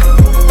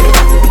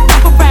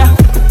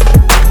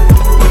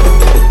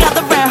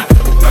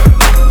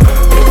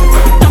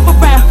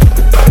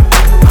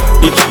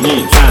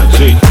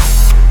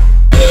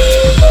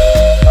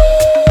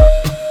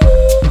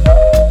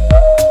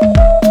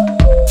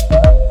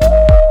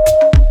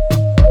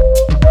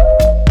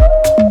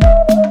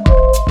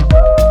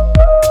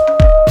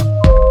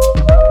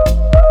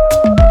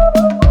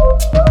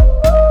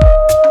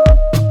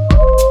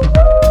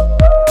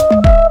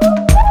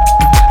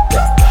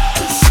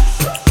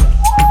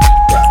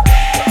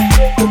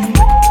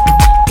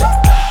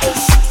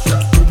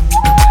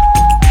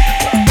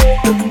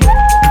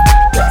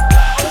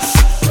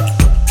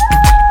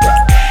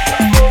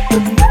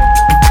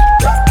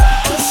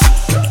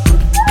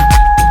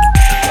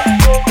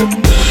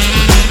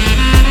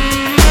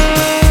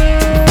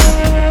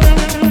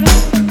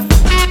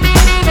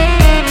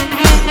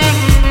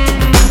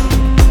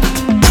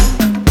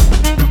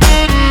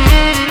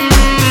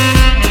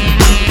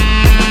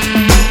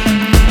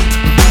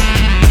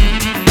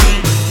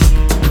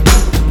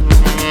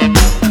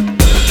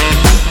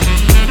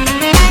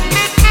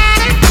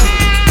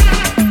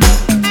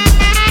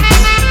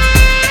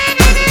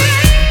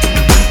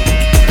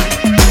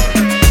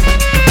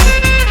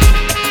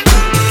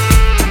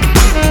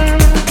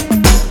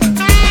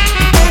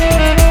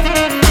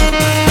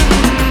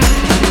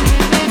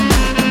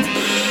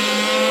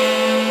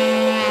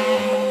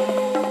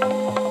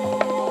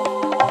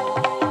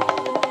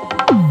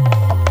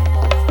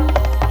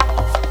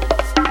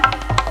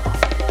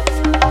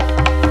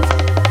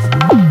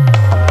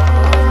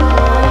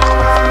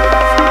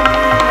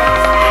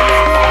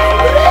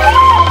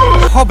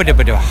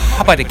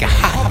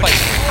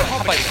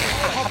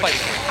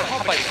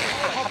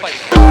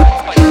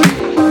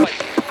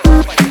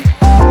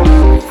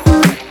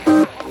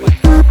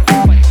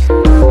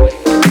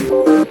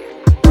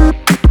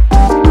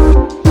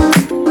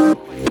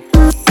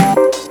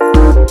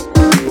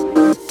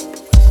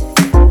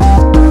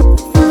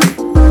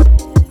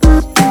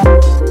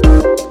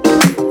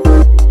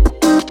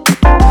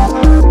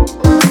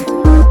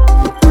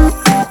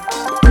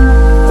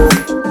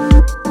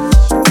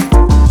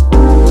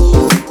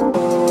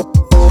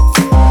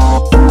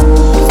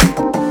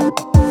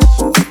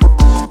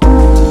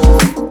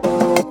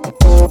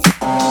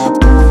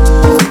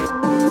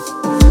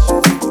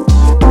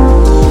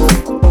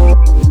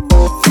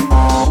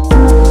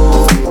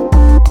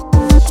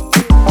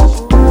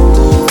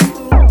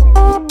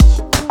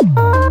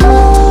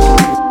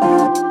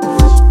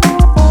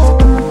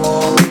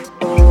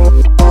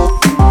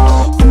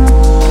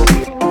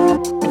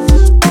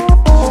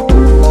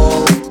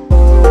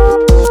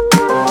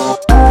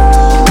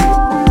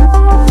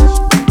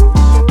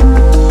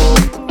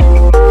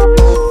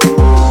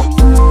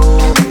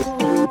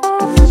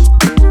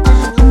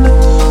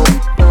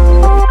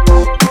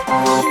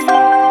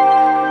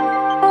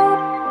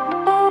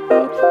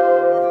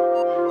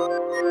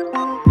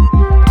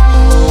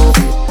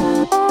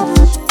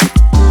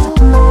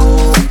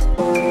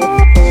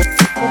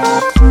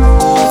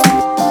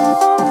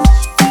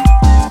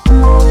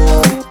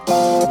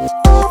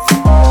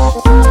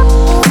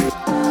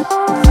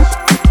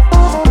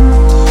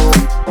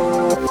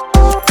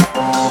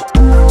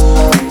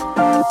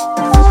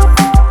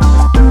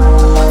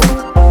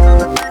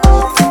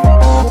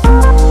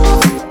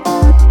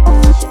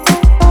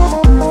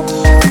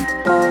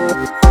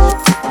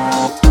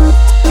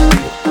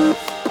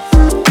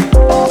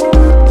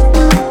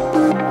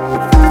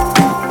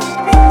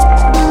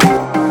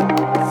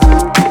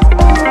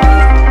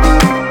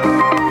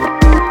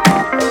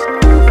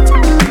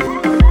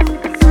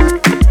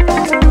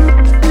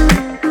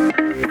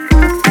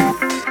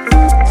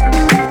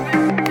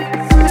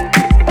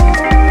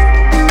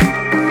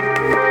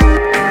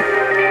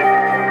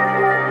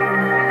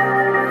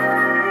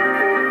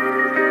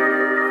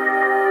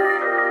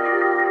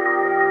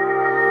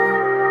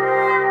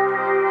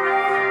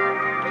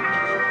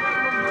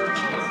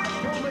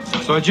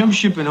 So I jump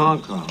ship in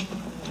Hong Kong,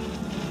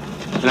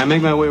 and I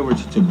make my way over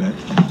to Tibet,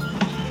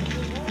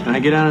 and I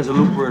get on as a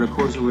looper at a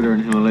course with her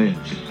in Himalayas.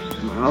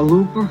 A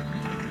looper?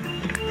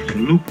 A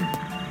looper.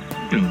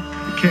 You know,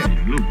 the K,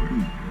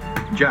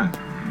 looper. Jack.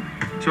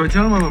 So I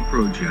tell them I'm a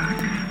pro Jack.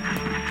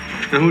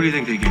 And who do you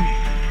think they give me?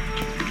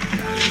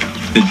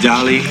 The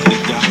Dalai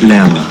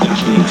Lama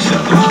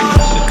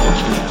himself.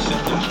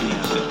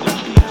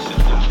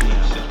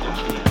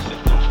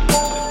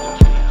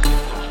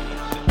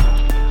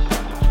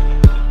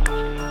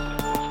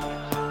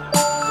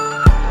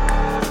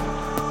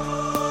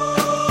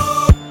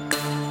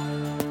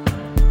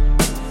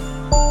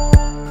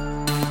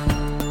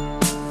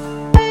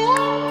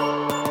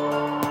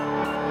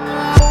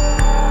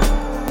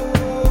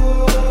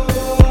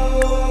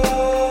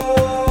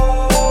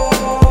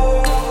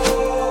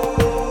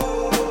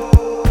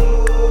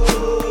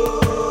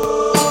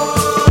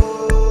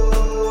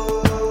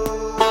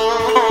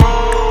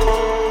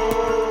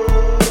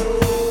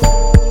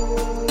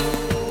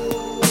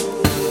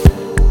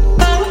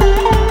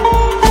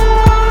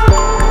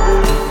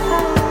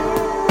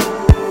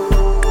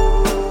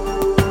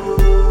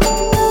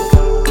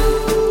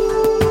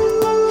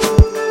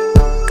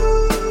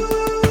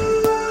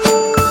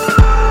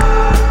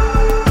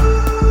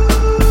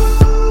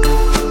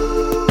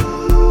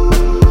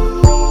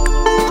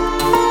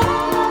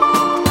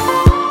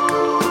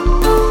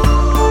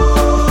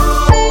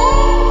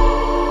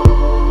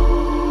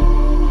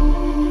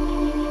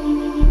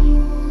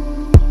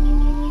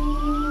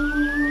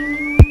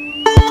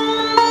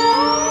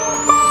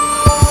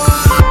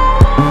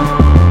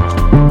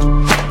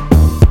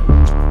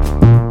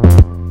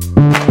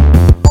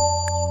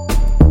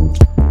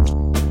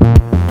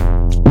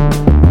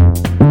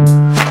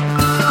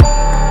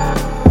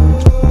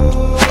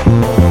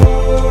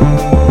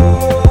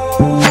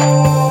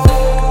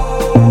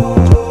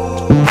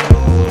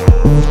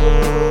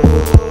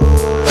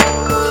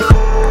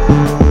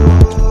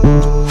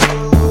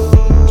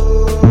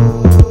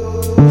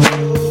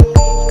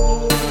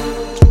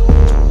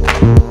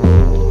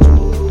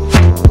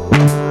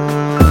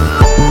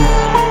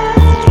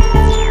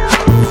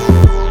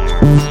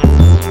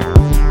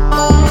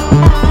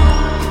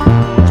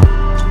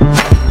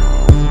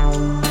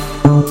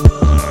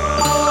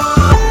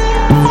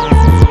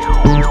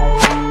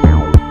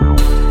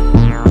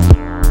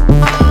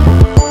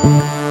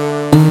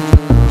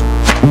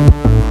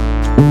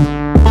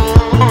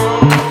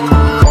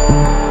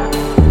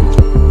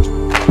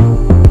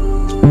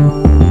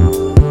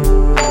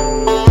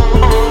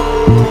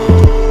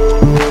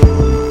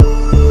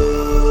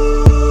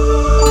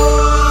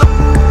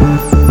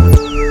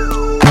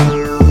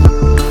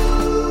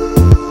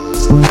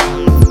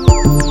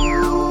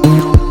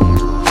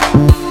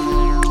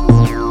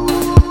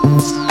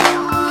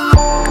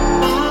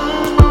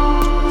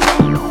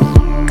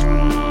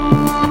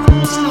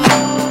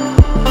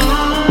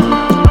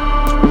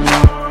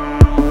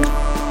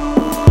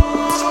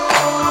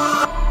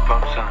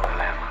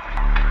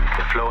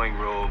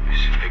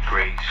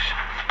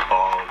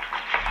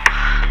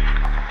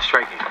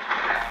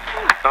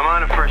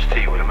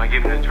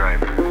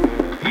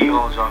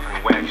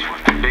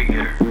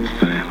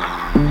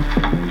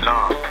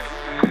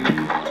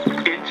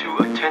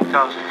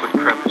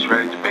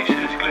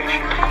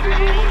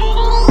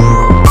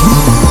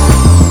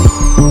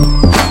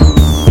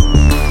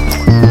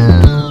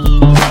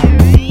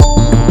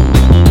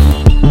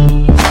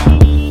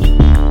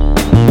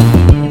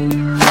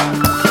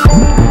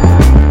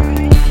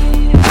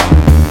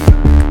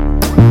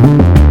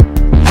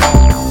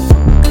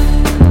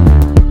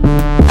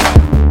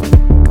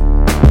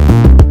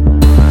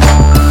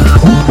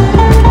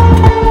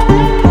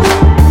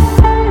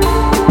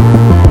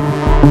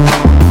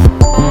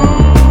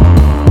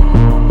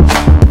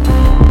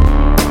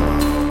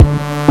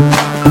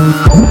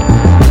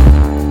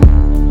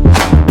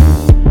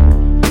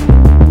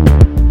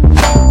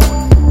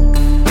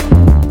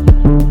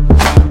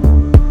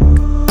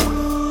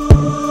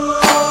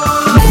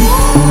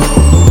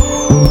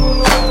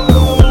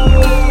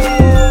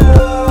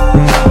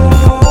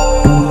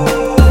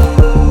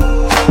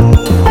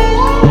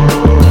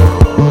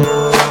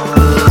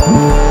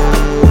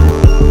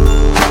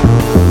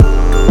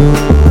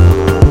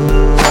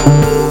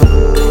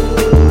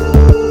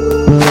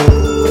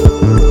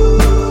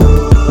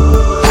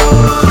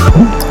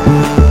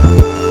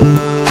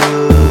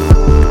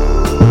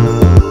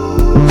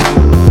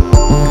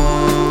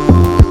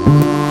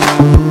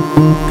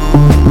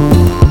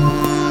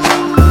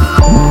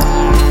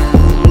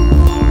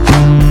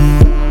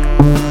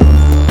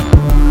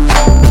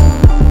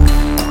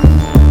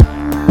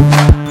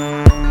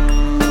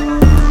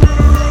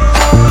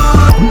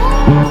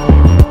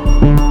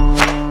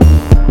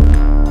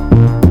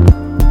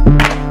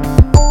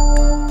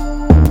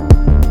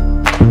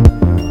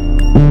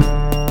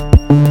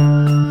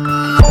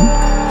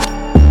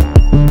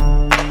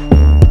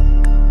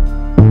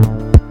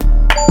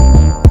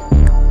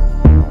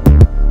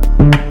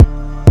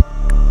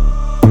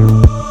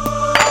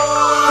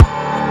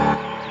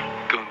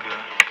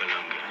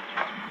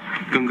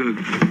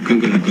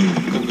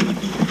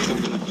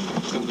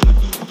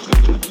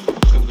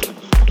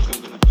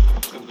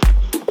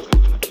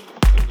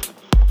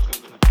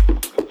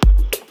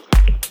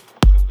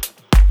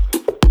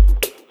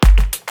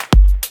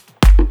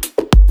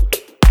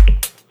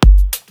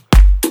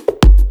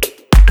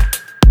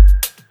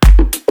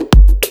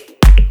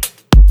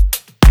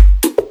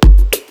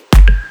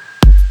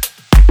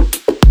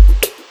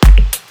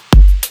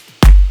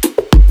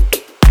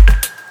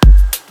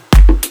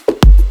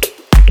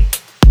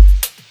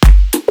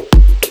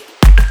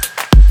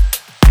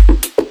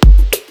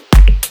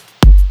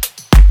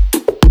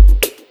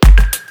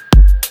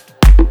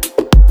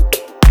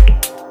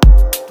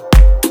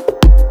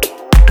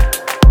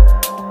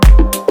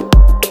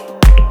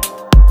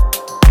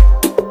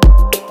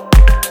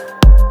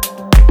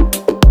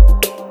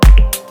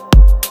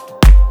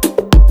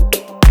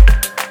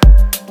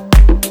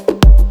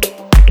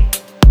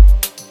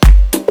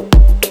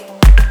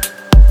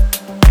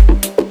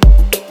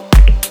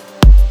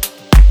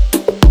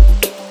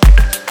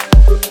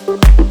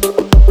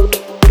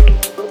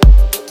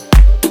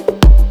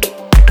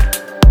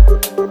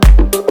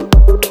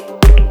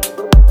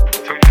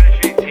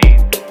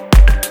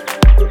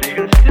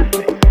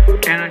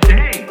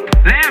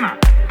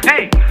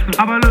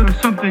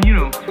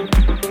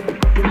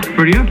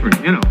 For the effort,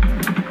 you know.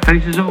 And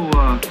he says, it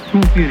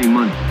won't be any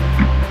money.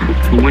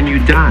 But when you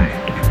die,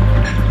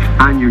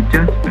 on your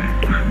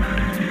deathbed,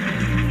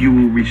 you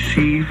will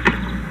receive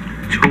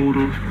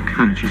total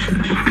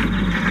consciousness.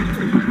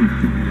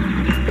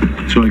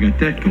 So I got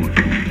that going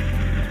for me.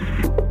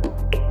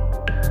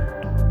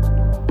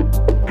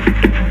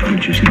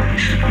 Which is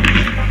nice.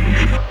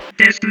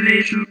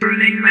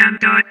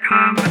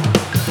 DestinationBurningMan.com.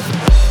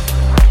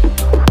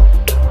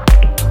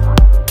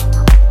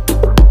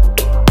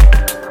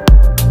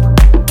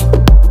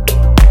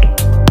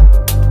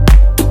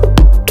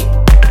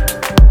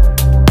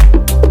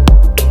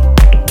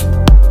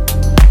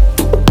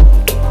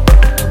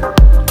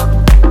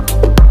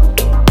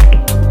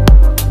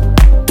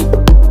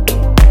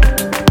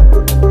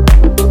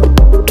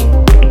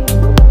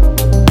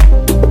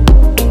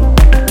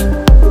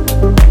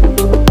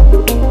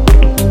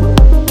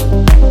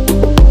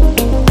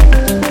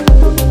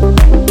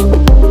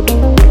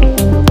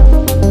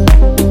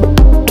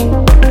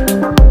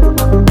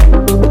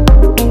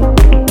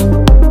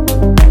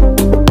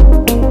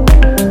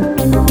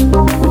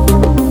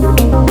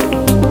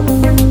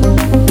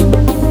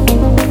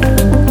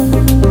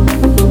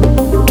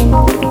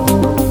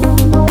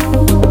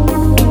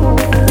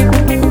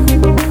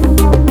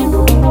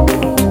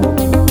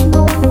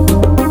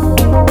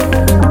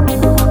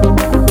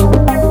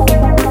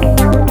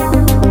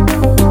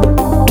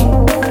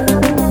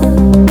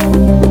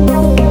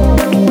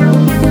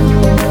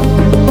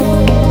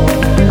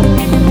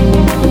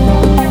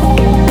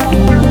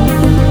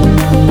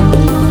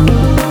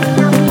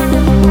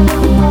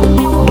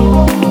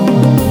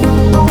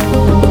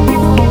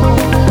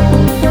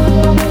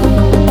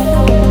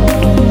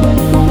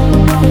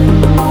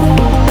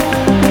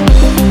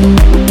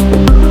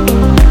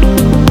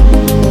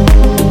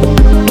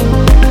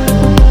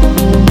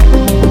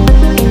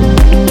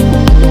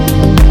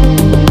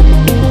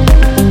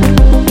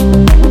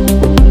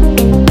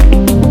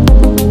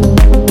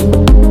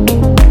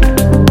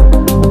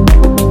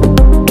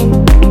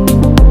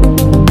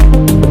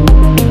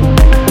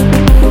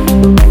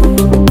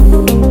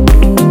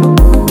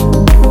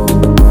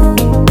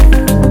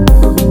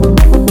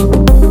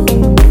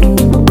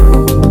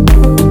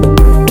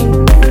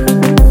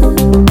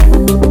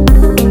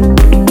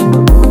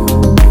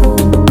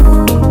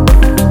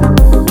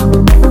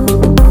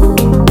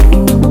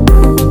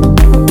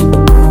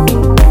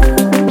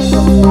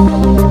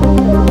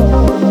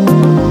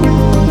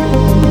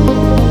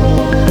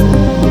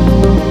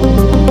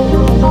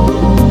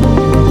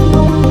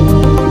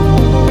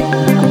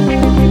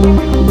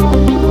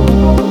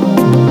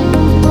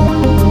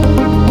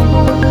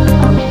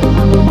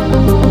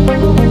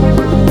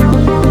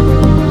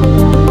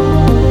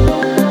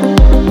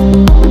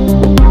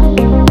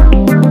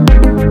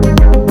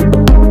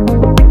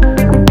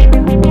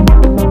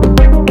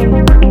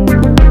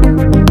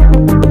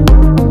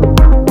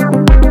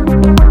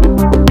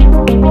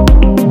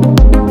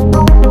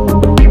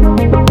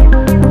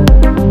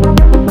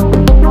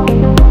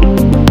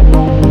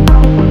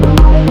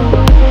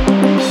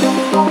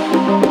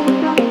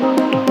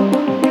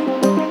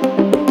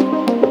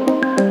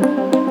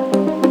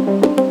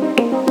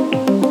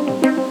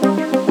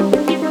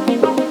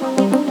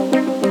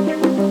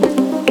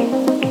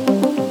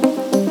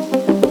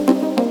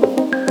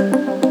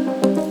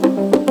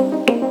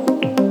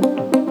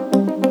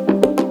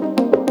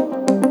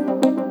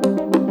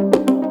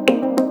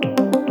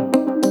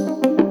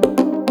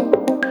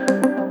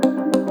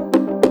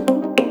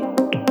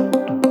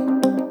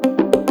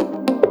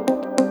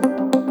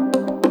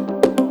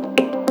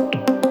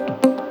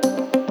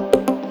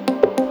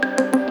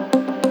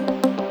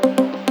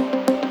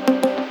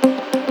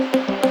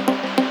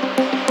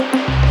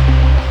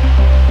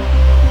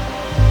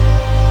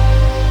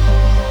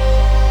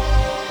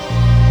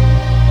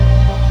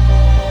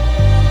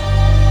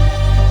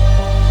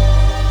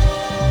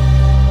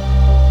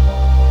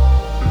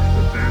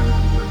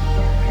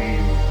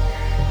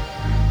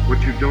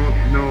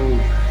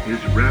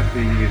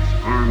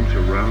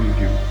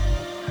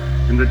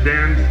 the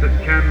dance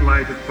that can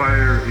light a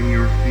fire in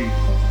your feet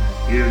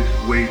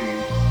is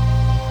waiting.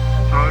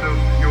 Out of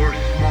your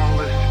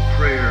smallest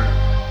prayer,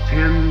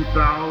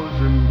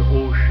 10,000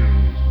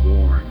 oceans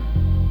born.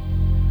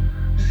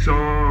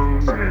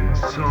 Song and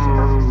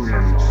song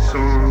and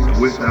song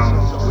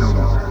without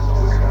number.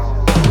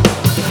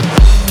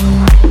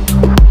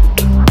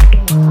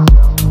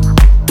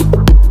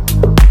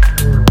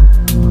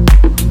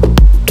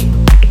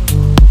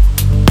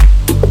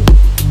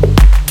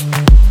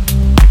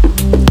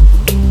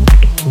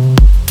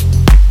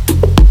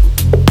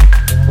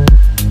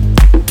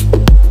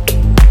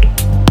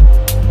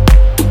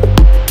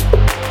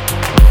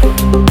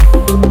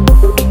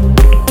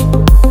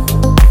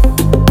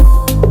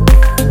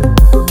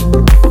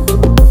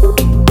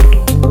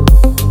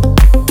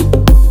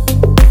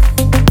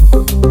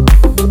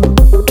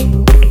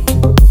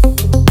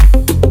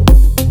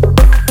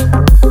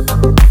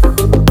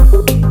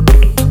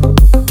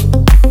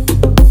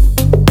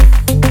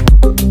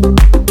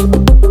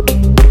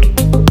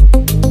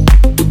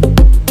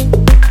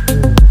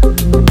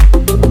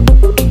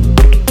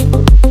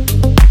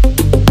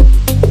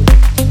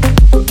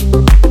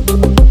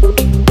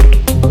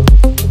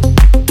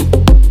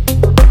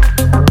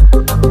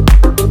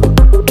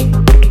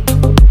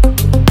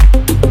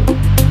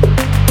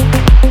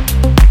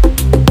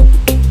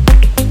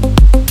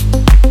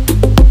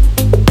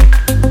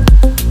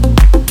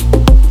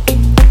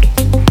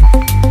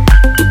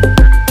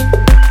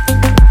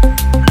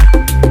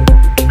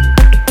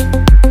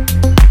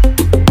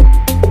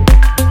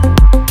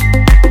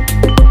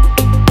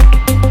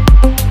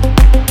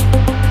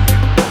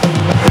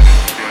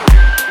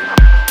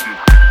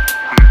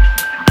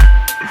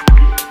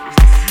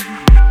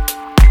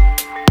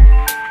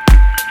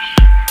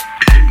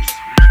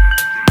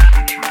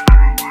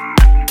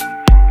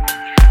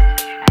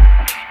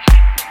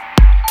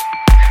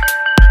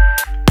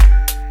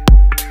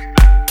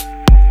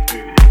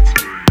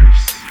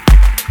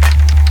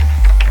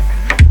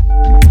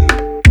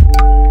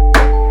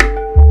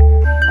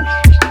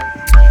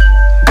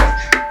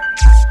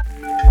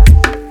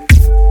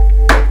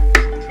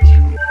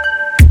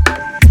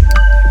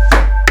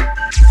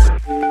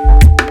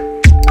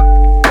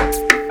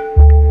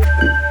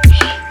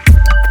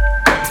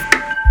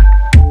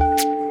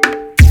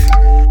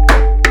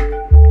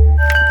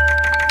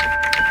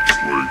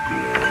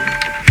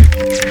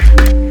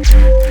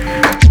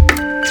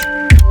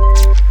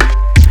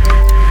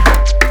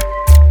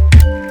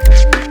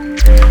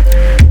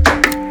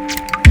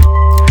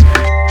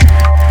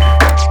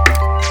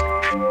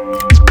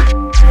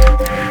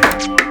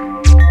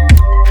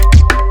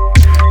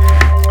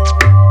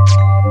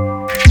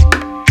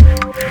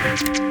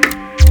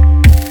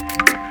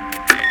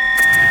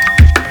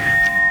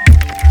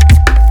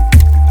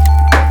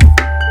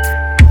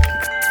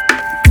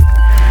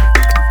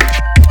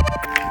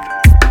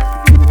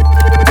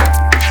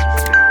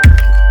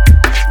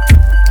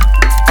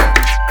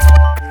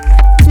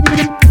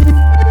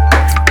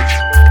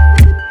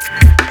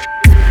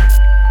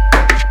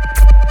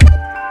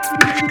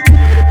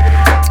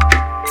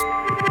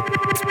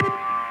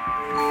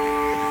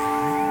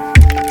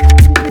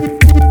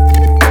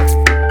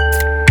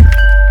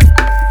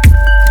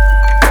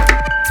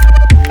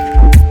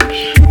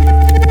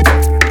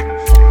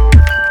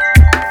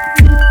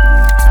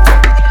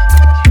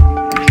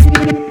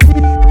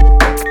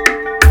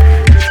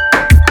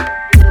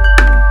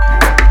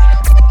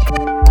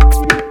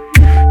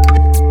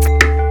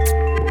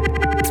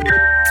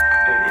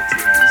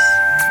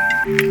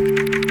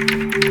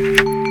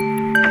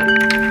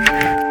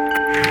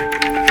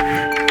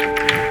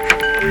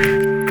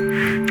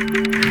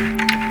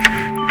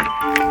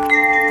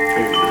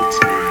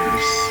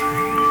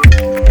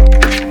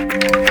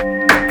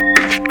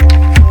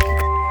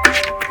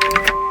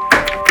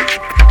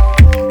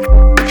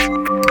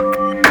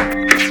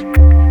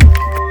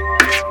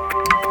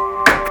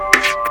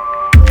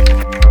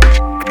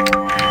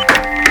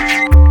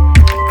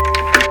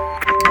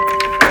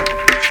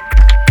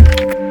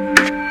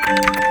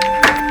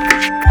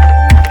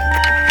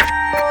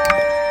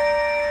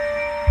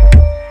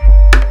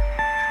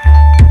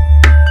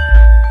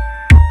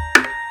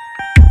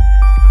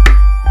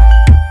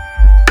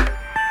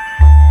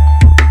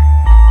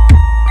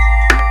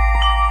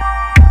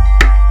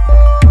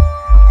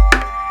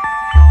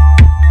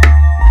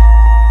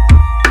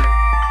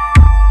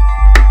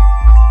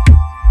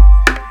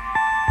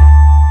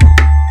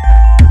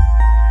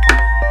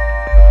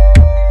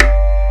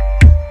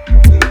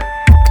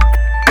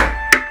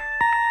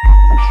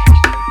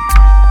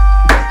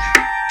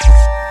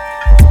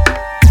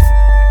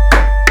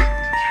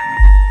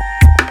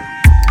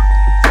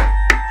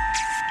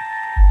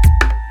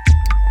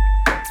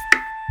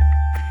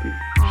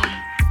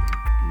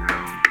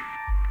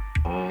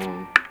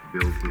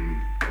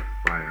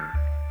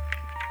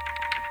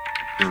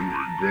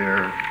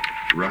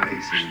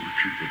 rising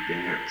to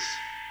dance.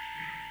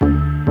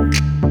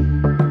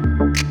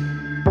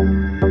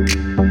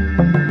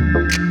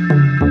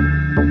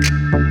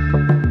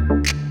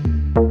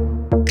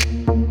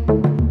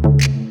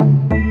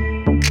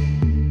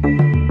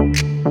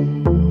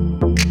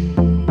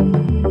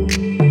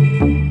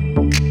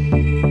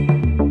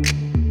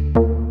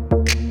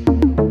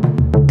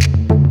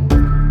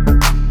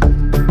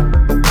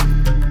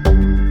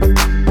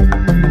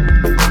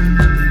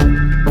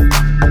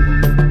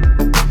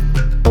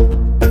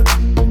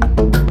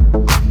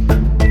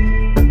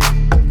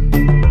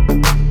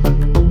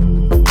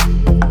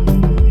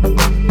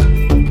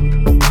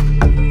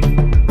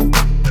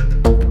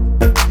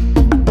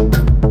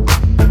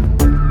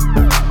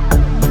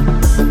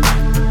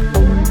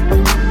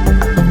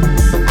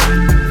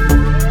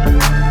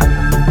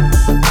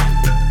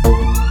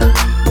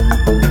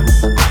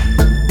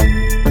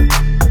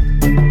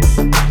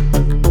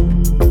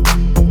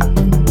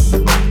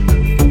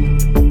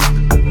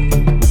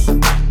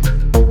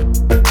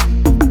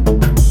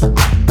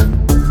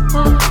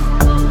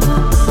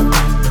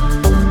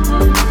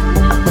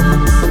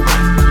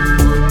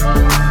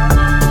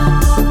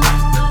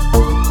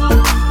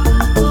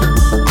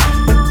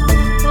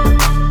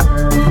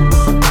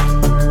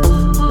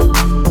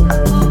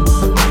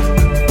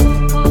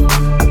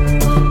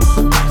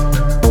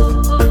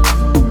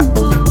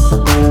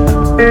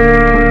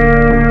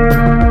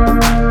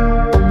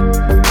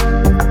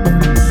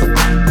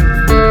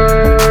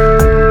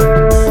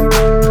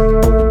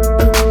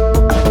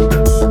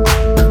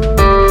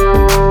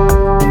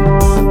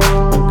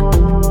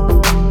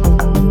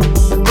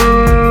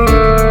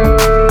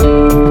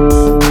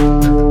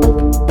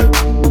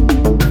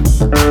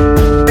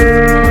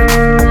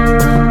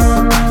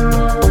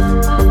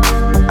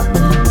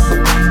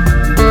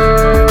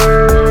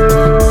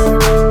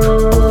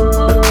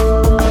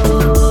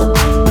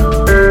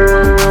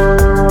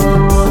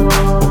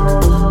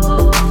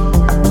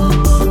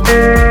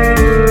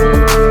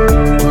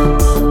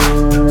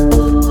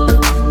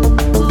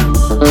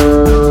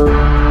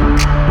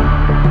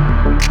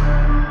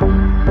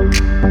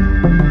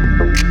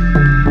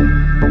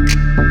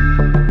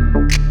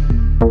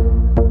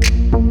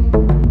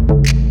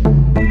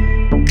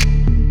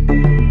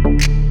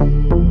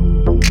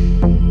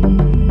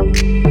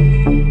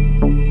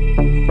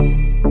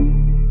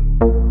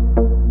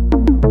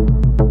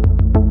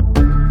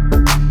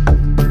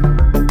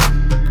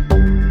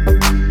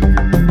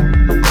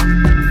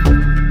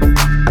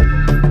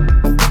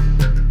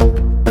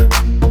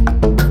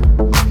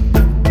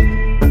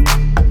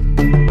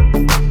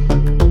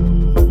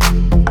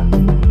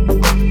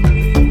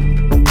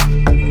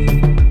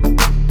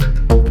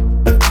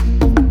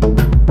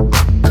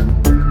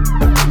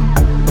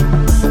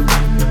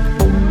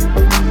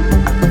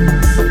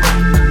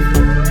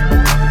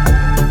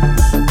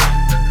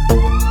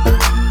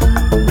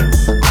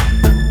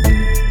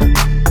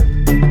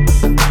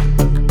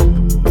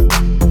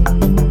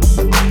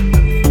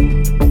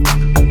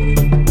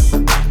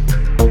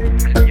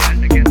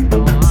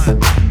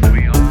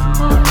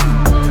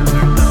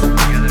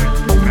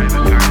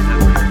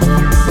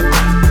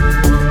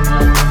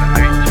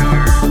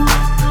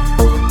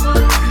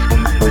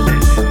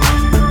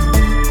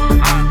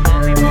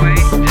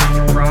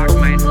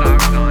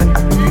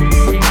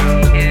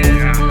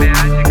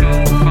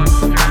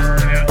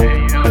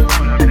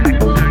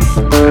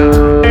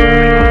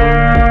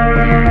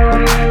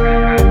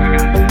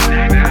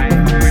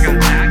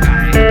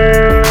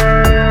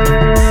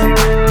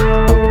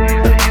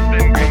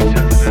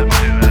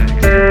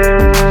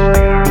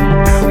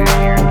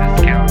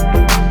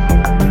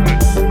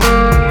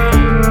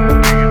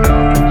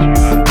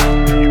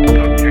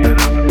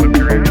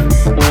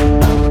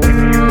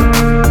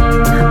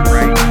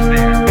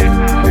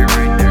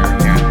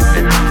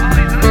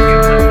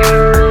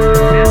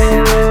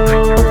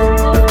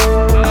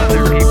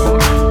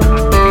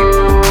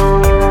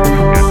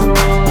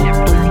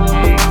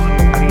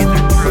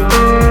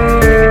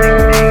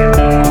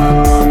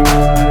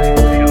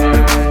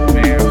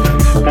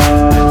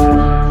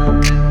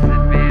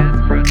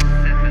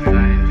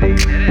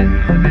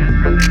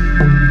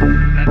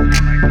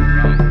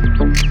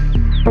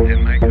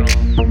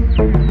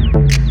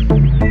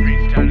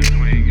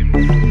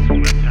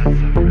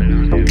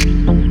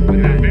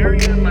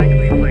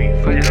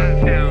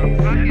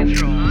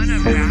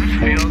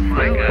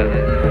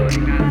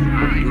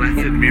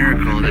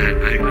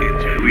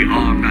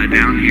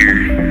 down here.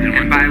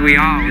 And by we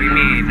all, we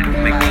mean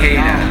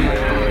Makeda,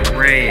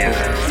 Reyes,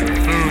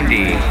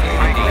 Fundi,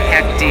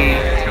 Hecti,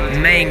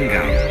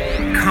 Mango,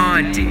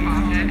 Conti,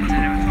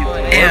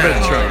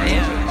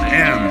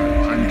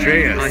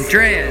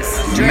 Andreas,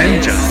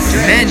 Menjas,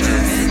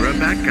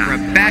 Rebecca,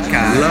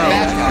 Low.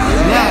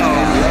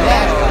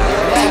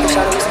 Take a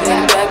shot of whiskey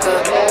and back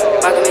up.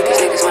 I can make these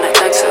niggas wanna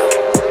act up.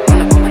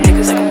 Run up on my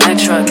niggas like a Mack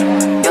truck.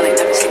 Y'all ain't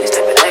never seen this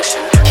type of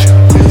action.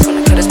 Niggas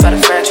wanna cut us by the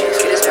fractions.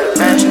 Get us by the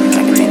ration. I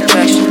can take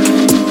traction.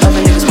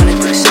 Other niggas wanna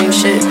do the same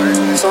shit.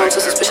 So I'm so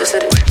suspicious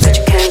that you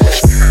can't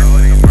get.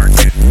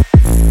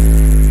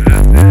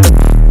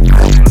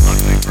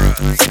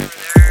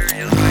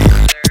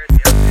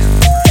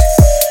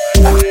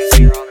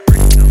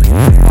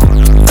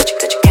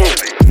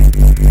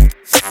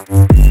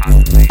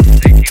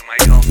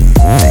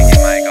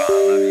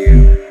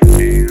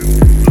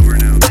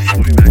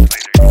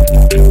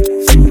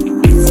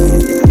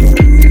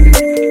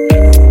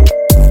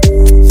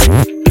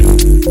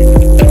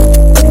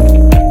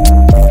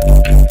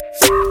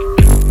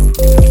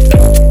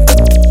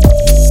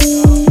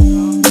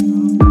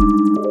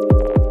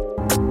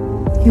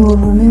 You will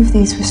remove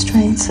these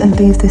restraints and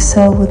leave this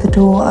cell with the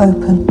door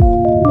open.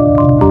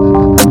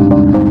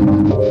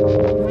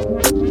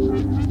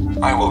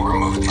 I will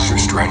remove these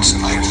restraints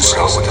and leave the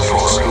cell with the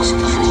door.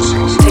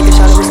 Take a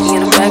shot of whiskey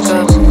and a back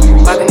up.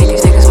 I can make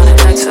these niggas wanna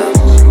act up.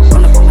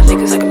 Run up on my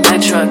niggas like a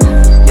Mack truck.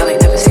 Y'all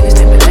ain't never seen this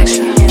type of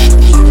action. Niggas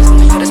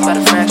wanna cut us by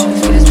the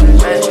fractions. Get us by the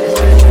fractions.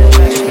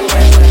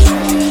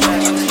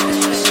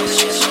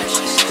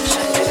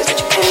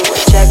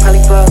 Jack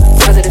probably bug.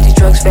 Positive these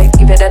drugs fake.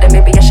 Either that or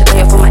maybe I should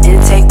lay up on my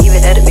intake. Either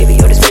that or maybe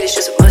this weed is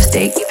just a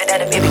mistake. Either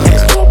that or maybe I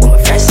just want what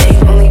my friends say.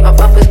 Only up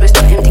uppers but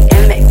still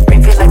MDMA.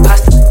 Brain feel like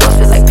pasta, thoughts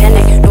feel like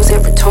penne. No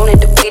serotonin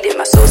depleted,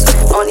 my soul's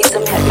all need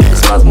some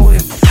happiness. Cause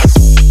moving.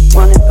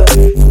 Want it but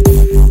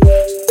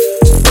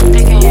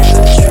they can't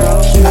handle the stroke.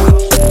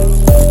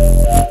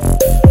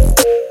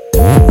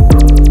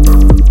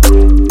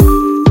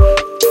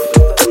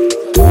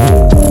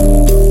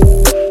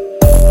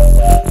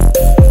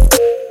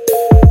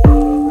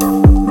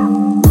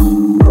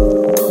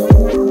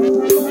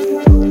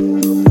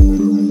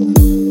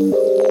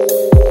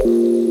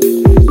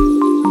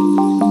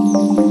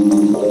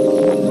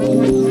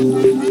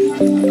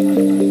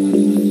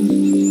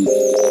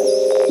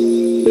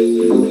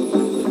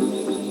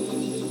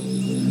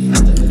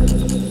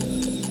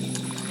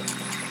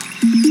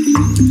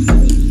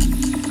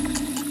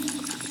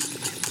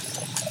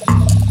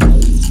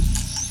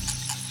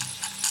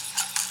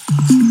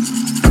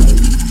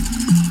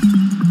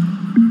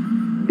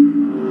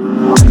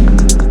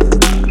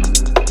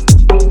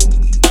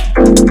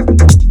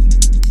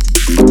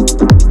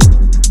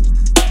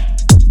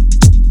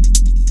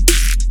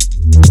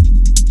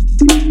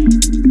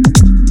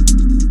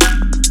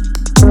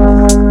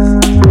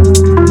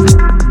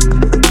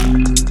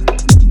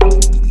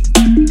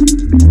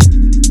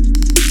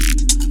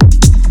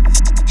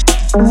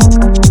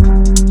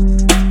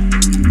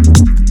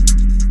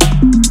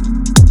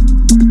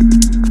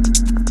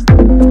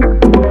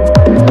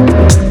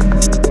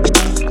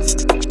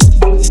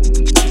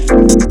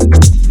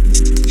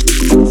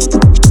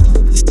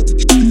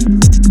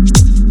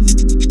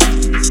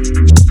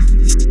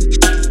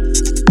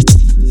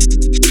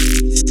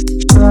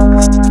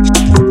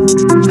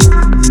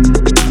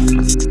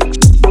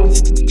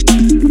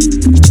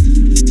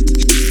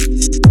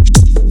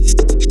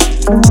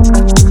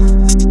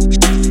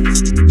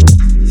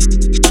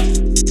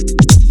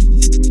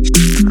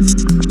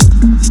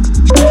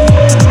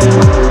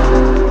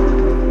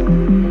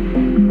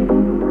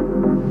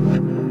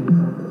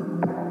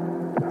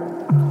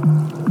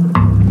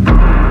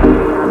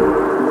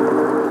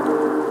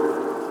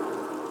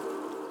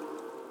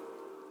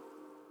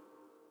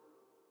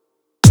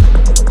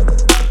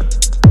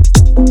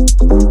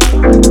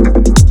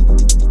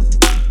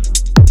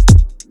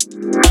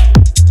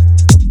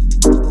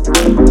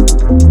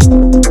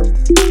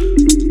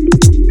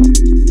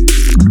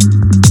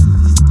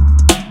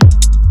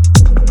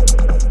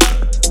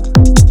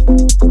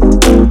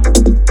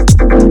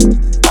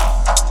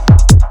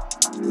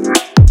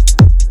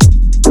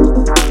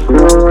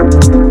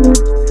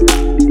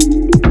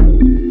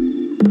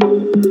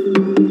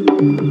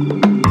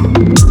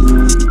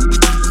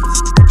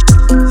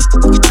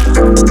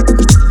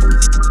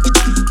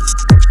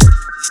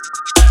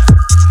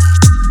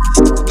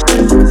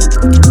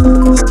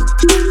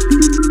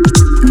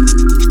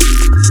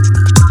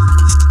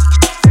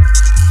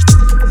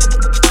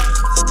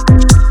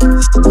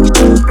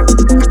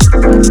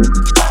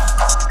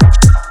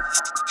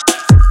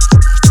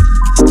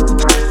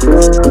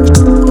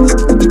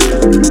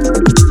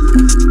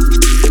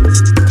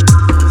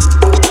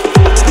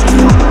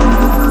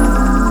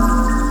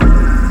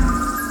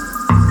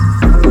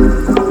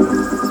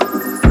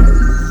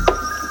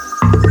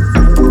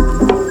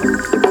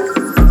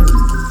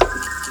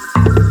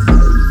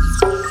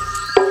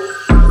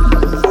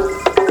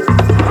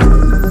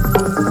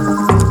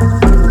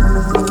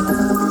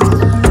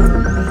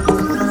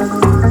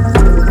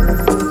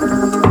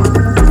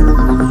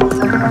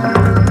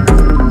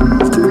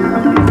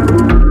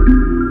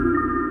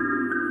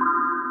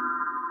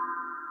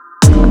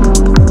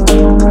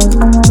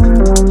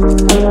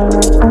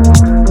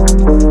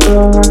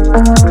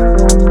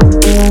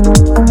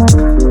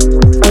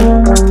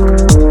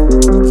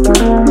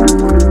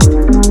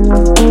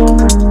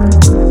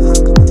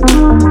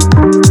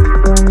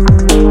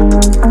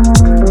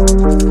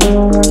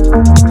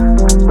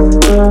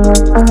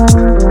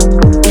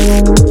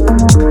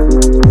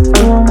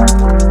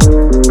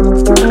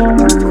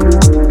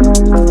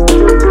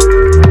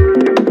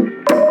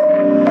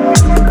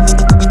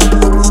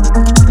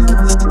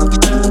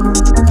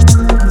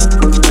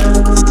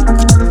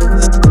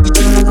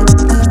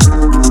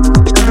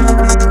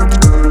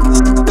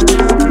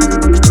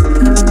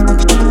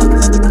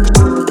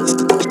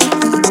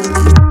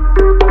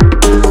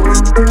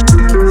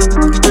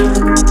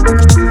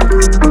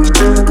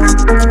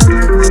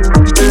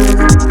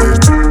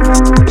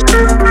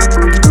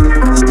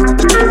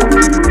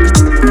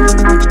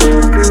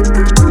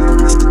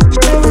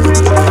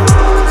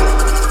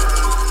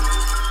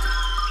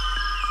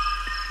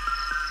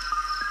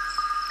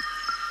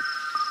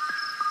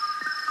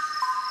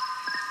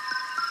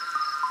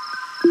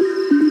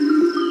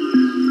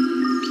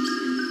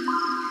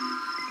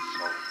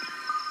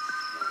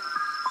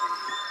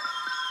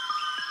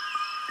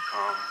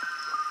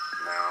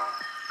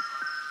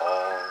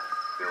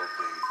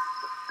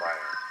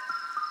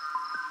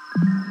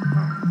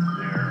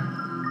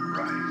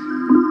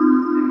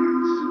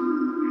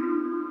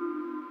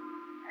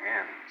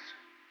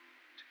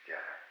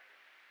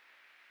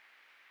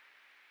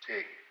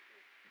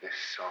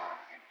 song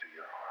into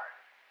your heart.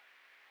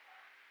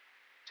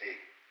 Take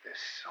this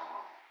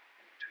song